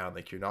send down.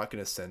 Like, you're not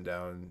going to send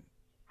down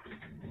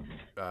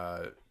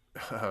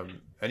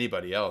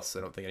anybody else.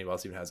 I don't think anybody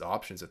else even has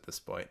options at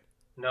this point.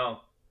 No,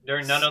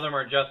 none of them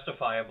are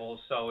justifiable.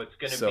 So it's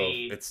going to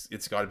be.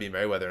 It's got to be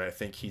Merriweather, and I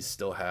think he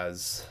still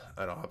has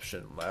an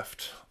option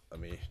left. Let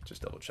me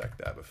just double check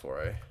that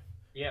before I.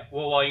 Yeah,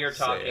 well, while you're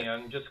talking,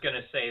 I'm just going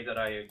to say that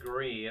I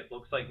agree. It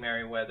looks like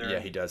Merriweather. Yeah,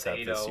 he does have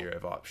this year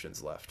of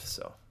options left,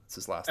 so it's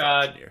his last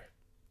option year.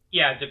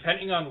 Yeah,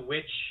 depending on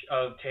which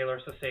of Taylor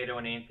Saucedo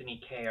and Anthony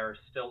Kay are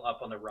still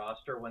up on the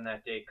roster when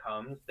that day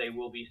comes, they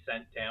will be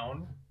sent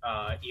down.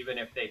 Even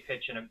if they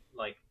pitch in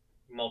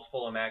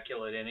multiple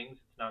immaculate innings,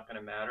 it's not going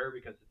to matter,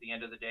 because at the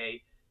end of the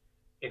day,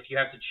 if you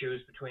have to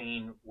choose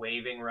between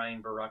waiving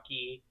Ryan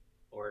Borucki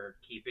or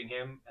keeping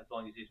him, as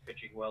long as he's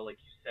pitching well, like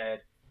you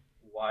said,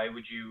 why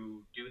would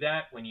you do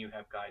that when you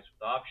have guys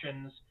with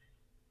options?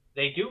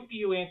 They do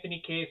view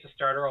Anthony Kay as a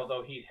starter,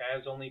 although he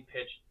has only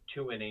pitched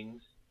 2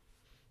 innings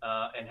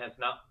and has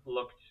not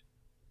looked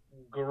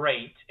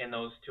great in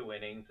those 2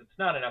 innings. It's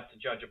not enough to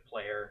judge a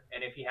player,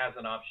 and if he has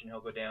an option,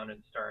 he'll go down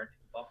and start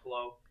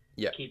Buffalo.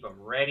 Yeah. Keep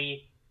him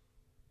ready.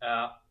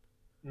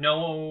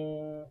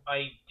 No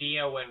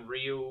idea when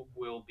Ryu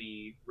will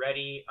be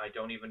ready. I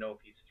don't even know if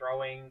he's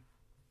throwing.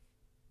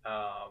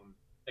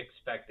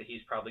 Expect that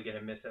he's probably going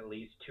to miss at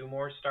least 2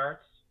 more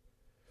starts.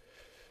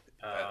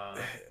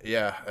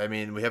 Yeah, I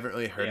mean, we haven't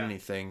really heard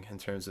anything in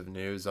terms of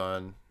news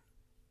on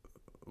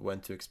when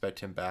to expect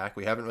him back.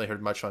 We haven't really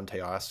heard much on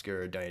Teoscar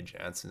or Danny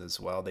Jansen as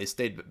well. They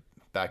stayed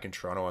back in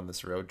Toronto on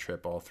this road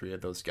trip, all 3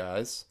 of those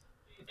guys.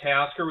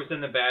 Teoscar was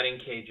in the batting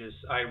cages.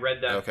 I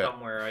read that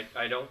somewhere.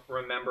 I don't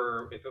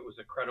remember if it was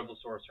a credible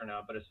source or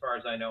not, but as far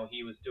as I know,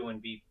 he was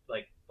doing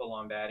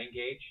full-on batting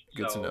cage.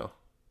 Good to know.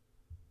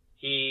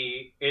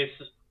 He is...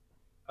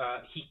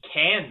 he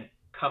can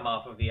come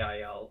off of the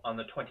IL on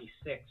the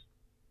 26th.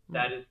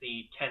 That is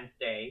the 10th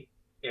day,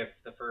 if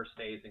the first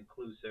day is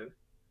inclusive,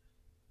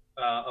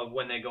 of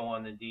when they go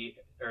on the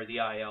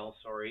IL.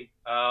 Sorry.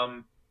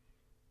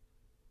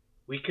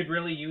 We could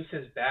really use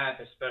his bat,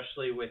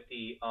 especially with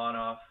the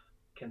on-off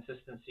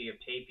consistency of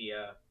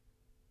Tapia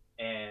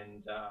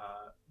and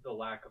the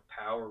lack of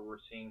power we're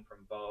seeing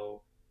from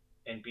Bo.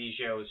 And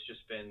Biggio has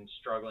just been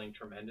struggling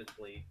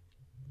tremendously.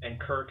 and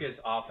Kirk is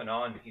off and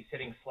on. He's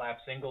hitting slap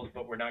singles,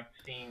 but we're not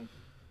seeing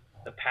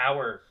the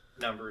power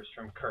numbers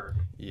from Kirk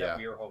that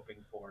we were hoping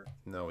for.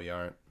 No, we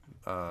aren't.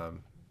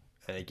 And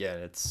again,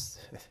 it's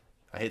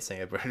I hate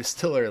saying it, but it's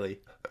still early.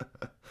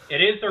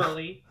 It is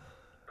early.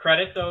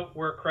 Credit, though,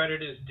 where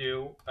credit is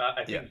due.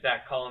 I think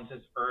Zach Collins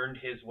has earned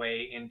his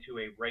way into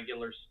a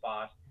regular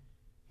spot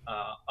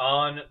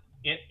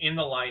in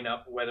the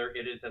lineup, whether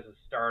it is as a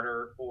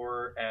starter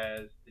or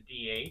as the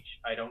DH.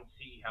 I don't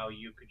see how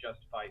you could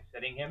justify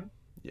sitting him.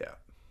 Yeah.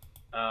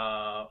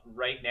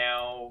 Right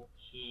now,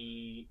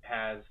 he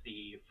has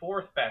the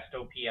 4th best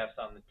OPS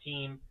on the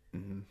team.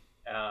 Mm-hmm.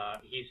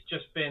 He's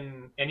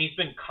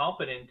been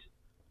competent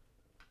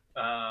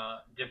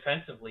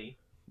defensively.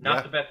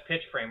 Not the best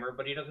pitch framer,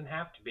 but he doesn't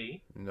have to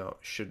be. No,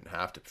 shouldn't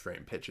have to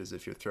frame pitches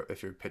if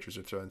your pitchers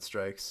are throwing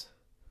strikes.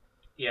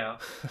 Yeah,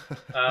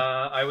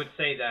 I would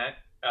say that.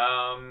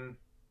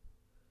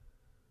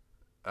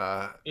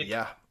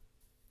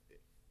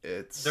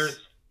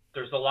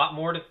 There's a lot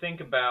more to think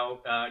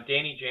about.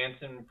 Danny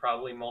Jansen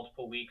probably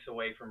multiple weeks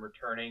away from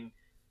returning.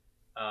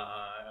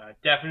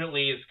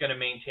 Definitely is going to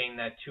maintain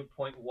that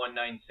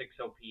 2.196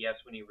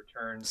 OPS when he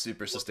returns.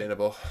 Super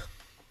sustainable.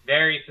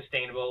 Very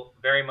sustainable.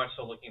 Very much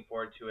so looking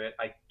forward to it.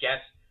 I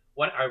guess.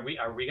 What are we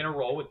going to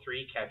roll with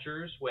 3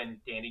 catchers when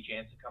Danny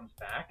Jansen comes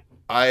back?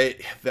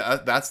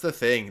 That's the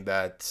thing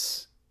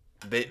that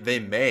they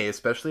may,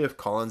 especially if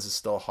Collins is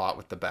still hot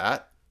with the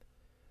bat,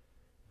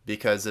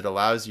 because it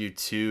allows you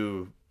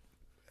to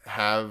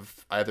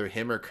have either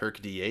him or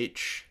Kirk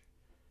DH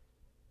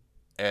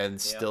and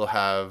still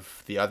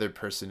have the other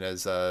person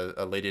as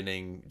a late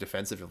inning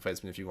defensive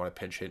replacement if you want to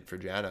pinch hit for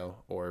Jano,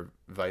 or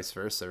vice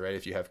versa, right?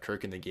 If you have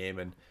Kirk in the game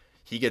and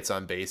he gets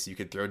on base, you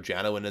could throw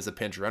Jano in as a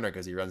pinch runner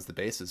because he runs the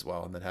bases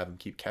well, and then have him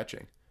keep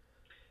catching.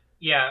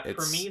 Yeah,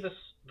 for me,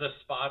 the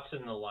spots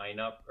in the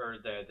lineup, or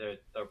the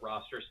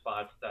roster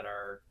spots that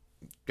are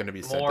going to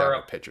be sent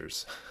down to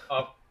pitchers.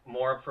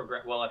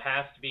 Well, it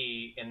has to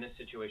be in this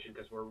situation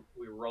because we're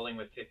rolling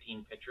with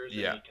 15 pitchers,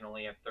 and you can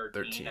only have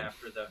 13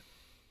 after the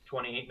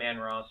 28-man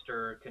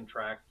roster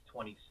contract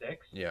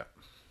 26. Yeah.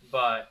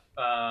 But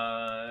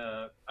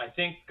I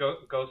think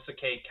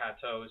Gosake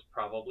Kato is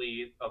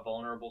probably a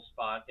vulnerable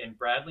spot, and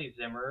Bradley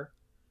Zimmer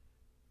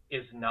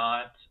is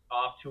not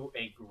off to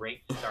a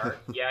great start.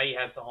 Yeah, he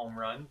has the home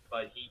run,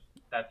 but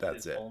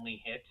that's his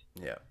only hit.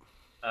 Yeah.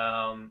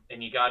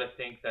 And you got to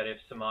think that if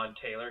Samad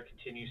Taylor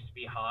continues to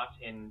be hot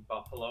in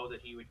Buffalo,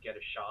 that he would get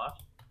a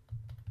shot.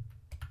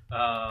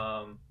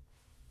 I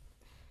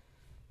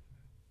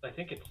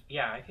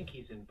think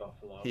he's in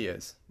Buffalo. He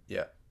is.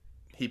 Yeah.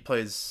 He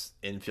plays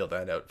infield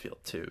and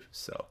outfield too,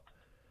 so.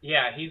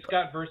 Yeah, he's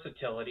got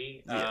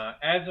versatility. Yeah.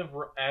 As of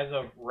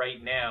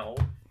right now,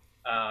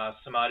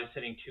 Samad is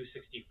hitting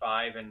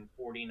 265 and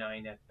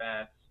 49 at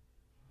bats.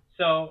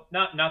 So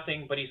not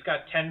nothing, but he's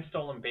got 10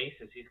 stolen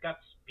bases. He's got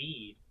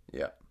speed.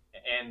 Yeah.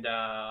 And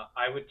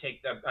I would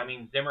take that. I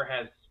mean, Zimmer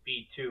has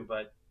speed too,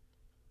 but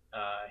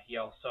he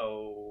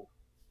also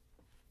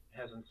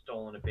hasn't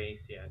stolen a base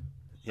yet.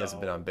 He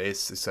hasn't been on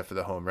base except for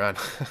the home run.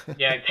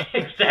 Yeah,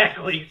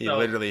 exactly. He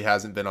literally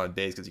hasn't been on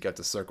base because you got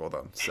to circle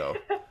them. So,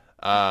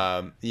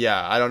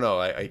 yeah, I don't know.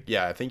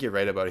 I think you're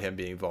right about him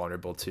being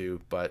vulnerable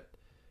too. But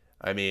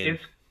I mean,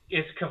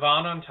 is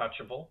Kavan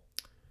untouchable?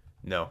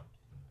 No.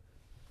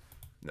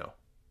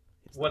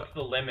 What's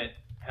the limit?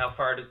 How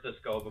far does this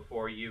go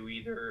before you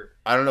either?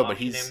 I don't know, but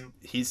he's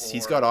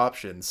got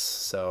options.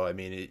 So I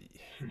mean,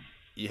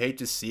 you hate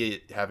to see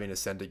it having to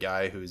send a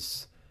guy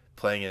who's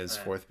playing his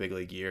 4th big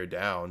league year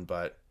down,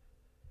 but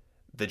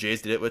the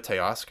Jays did it with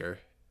Teoscar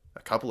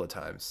a couple of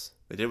times.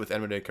 They did it with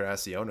Edwin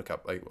Encarnacion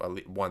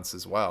once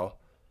as well.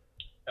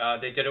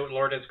 They did it with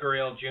Lourdes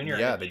Gurriel Jr.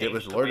 Yeah, they did it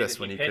with Lourdes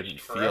when he couldn't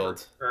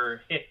field.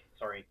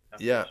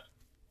 Yeah,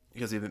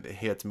 because he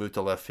had to move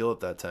to left field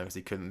at that time because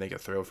he couldn't make a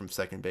throw from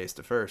second base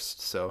to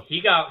first. So he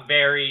got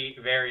very,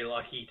 very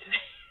lucky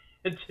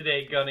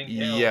today gunning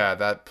Hill. Yeah,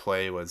 that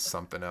play was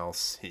something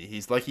else.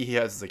 He's lucky he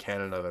has the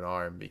cannon of an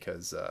arm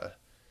because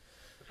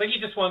it's like he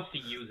just wants to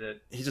use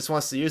it. He just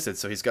wants to use it,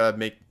 so he's got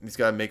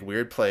to make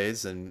weird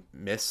plays and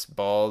miss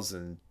balls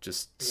and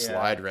just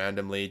slide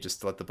randomly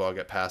just to let the ball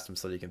get past him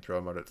so that he can throw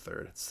him out at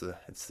third.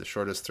 It's the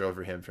shortest throw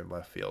for him from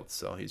left field,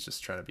 so he's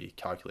just trying to be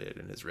calculated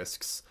in his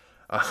risks.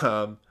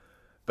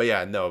 But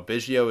yeah, no,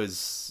 Biggio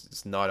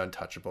is not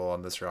untouchable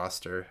on this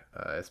roster,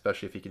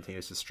 especially if he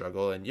continues to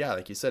struggle. And yeah,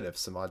 like you said, if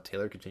Samad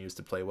Taylor continues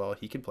to play well,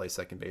 he can play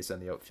second base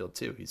and the outfield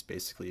too. He's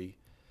basically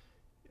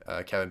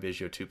Kevin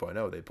Biggio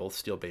 2.0. They both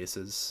steal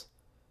bases.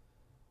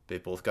 They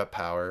both got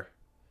power.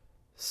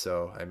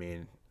 So, I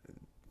mean,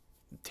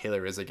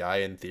 Taylor is a guy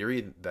in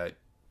theory that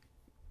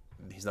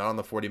he's not on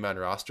the 40-man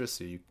roster,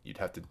 so you'd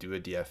have to do a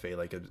DFA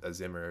like a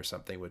Zimmer or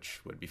something,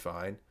 which would be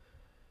fine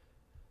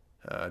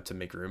to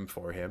make room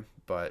for him.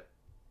 But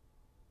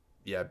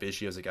yeah,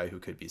 Biggio is a guy who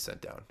could be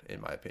sent down,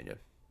 in my opinion,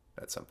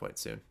 at some point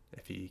soon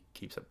if he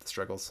keeps up the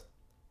struggles.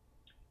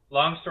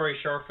 Long story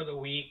short for the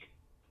week,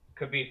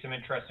 could be some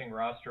interesting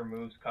roster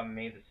moves come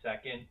May the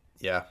 2nd.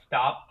 Yeah.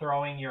 Stop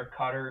throwing your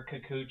cutter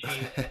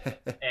Kikuchi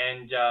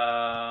and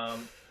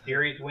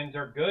series wins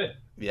are good.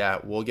 Yeah,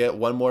 we'll get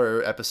one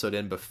more episode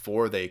in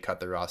before they cut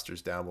the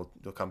rosters down.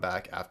 We'll come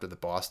back after the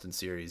Boston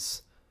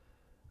series,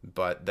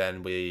 but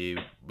then we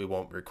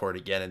won't record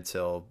again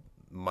until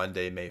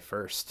Monday, May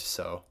 1st.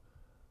 So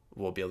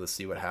we'll be able to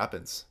see what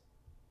happens.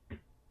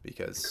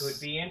 Because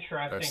could be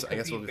interesting. I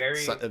guess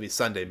it'll be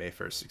Sunday, May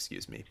 1st.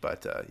 Excuse me,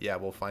 but yeah,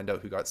 we'll find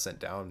out who got sent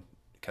down,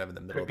 kind of in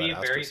the middle of that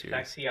Astros series. Could be a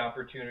very sexy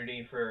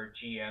opportunity for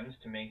GMs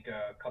to make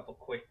a couple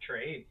quick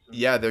trades.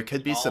 Yeah, there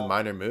could be some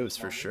minor moves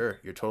for sure.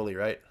 You're totally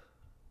right.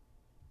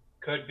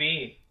 Could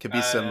be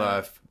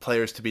some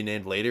players to be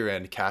named later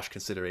and cash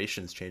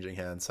considerations changing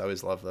hands. I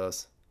always love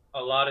those.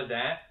 A lot of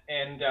that,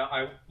 and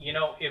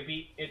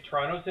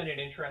Toronto's in an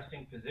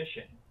interesting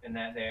position in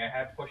that they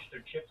have pushed their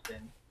chips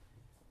in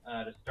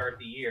to start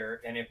the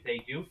year, and if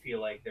they do feel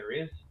like there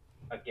is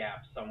a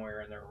gap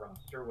somewhere in their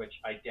roster, which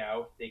I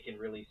doubt they can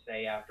really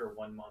say after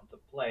 1 month of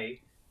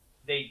play,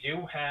 they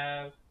do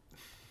have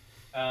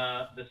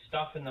the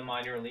stuff in the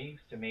minor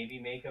leagues to maybe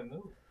make a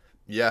move.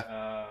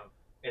 Yeah.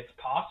 It's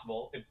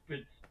possible.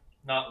 It's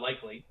not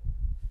likely.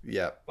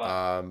 Yeah.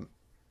 But,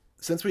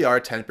 since we are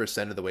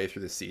 10% of the way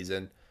through the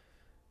season,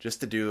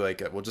 just to do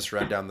we'll just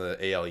run down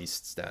the AL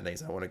East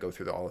standings. I want to go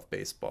through all of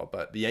baseball,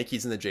 but the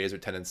Yankees and the Jays are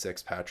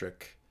 10-6.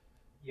 Patrick.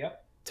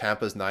 Yep.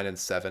 Tampa's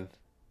 9-7.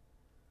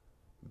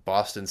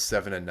 Boston's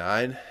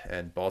 7-9,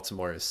 and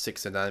Baltimore is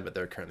 6-9, but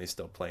they're currently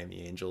still playing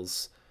the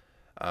Angels.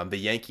 The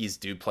Yankees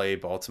do play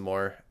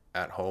Baltimore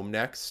at home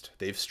next.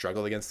 They've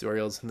struggled against the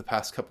Orioles in the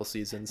past couple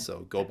seasons, so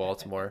go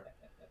Baltimore.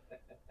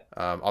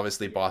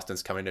 Obviously,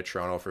 Boston's coming to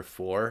Toronto for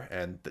 4,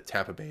 and the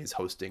Tampa Bay is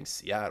hosting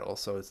Seattle,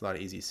 so it's not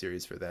an easy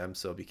series for them.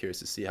 So I'll be curious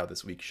to see how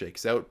this week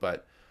shakes out.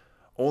 But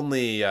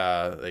only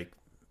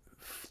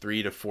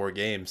 3 to 4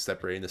 games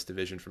separating this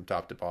division from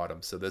top to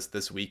bottom. So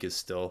this week is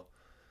still,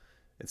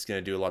 it's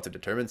going to do a lot to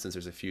determine, since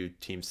there's a few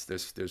teams.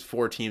 There's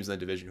 4 teams in the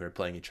division who are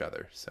playing each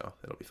other. So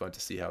it'll be fun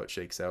to see how it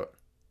shakes out.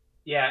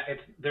 Yeah,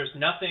 there's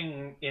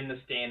nothing in the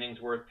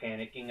standings worth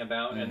panicking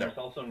about, and there's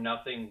also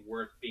nothing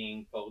worth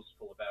being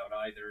boastful about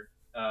either.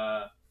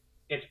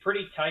 It's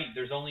pretty tight.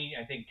 There's only,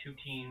 I think, 2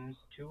 teams,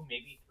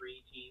 maybe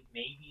 3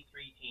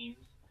 teams,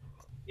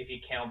 if you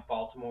count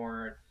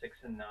Baltimore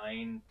at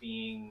 6-9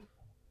 being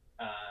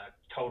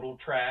total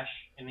trash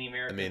in the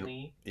American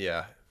League.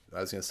 Yeah, I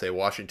was gonna say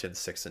Washington's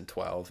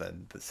 6-12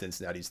 and the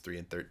Cincinnati's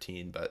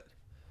 3-13, but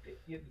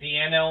the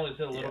NL is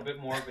a little bit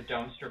more of a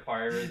dumpster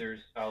fire.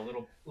 There's a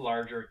little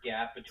larger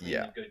gap between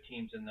the good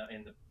teams and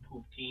the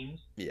poop teams.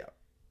 Yeah.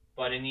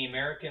 But in the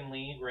American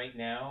League right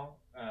now,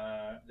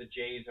 the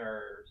Jays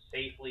are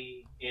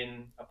safely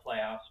in a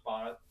playoff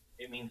spot.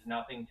 It means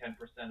nothing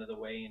 10% of the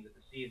way into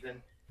the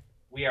season.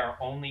 We are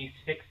only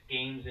 6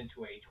 games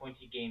into a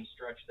 20-game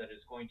stretch that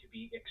is going to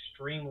be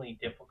extremely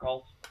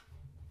difficult.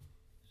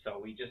 So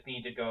we just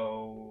need to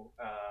go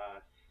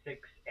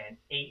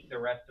 6-8 the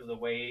rest of the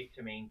way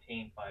to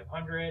maintain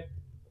 500.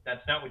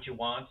 That's not what you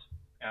want.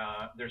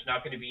 There's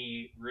not going to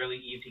be really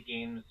easy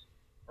games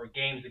or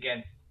games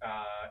against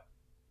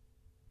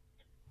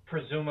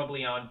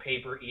presumably on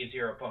paper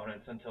easier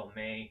opponents until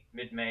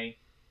mid-May.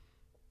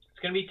 It's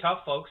going to be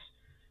tough, folks.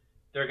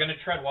 They're going to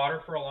tread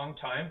water for a long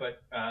time,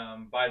 but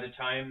by the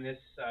time this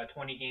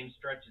 20-game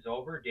stretch is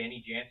over,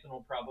 Danny Jansen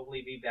will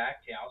probably be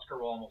back. Teoscar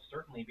will almost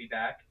certainly be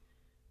back.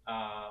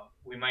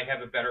 We might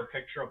have a better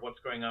picture of what's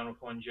going on with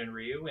Hyun-Jin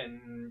Ryu,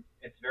 and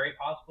it's very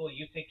possible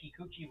Yusei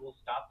Kikuchi will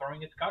stop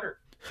throwing his cutter.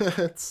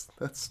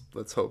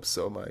 Let's hope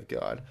so, my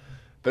God.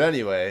 But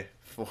anyway,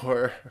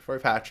 for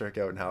Patrick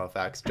out in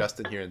Halifax,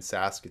 Justin here in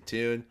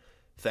Saskatoon,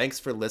 thanks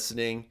for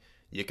listening.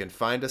 You can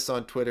find us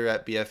on Twitter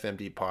at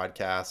BFMD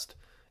Podcast.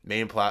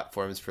 Main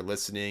platforms for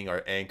listening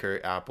are Anchor,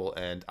 Apple,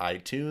 and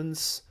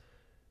iTunes.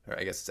 Or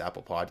I guess it's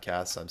Apple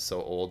Podcasts. I'm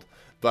so old.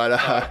 But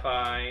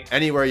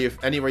anywhere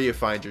you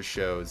find your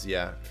shows,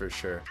 yeah, for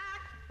sure.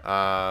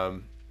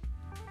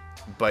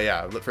 But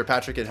yeah, for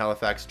Patrick in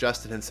Halifax,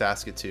 Justin in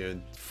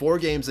Saskatoon, 4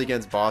 games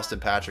against Boston.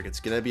 Patrick, it's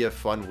gonna be a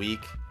fun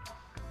week.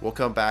 We'll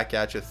come back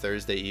at you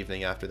Thursday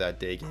evening after that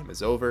day game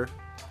is over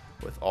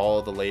with all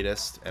the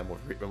latest, and we'll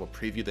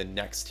preview the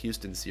next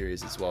Houston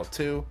series as well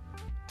too.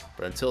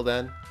 But until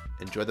then,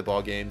 enjoy the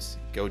ball games.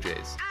 Go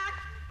Jays.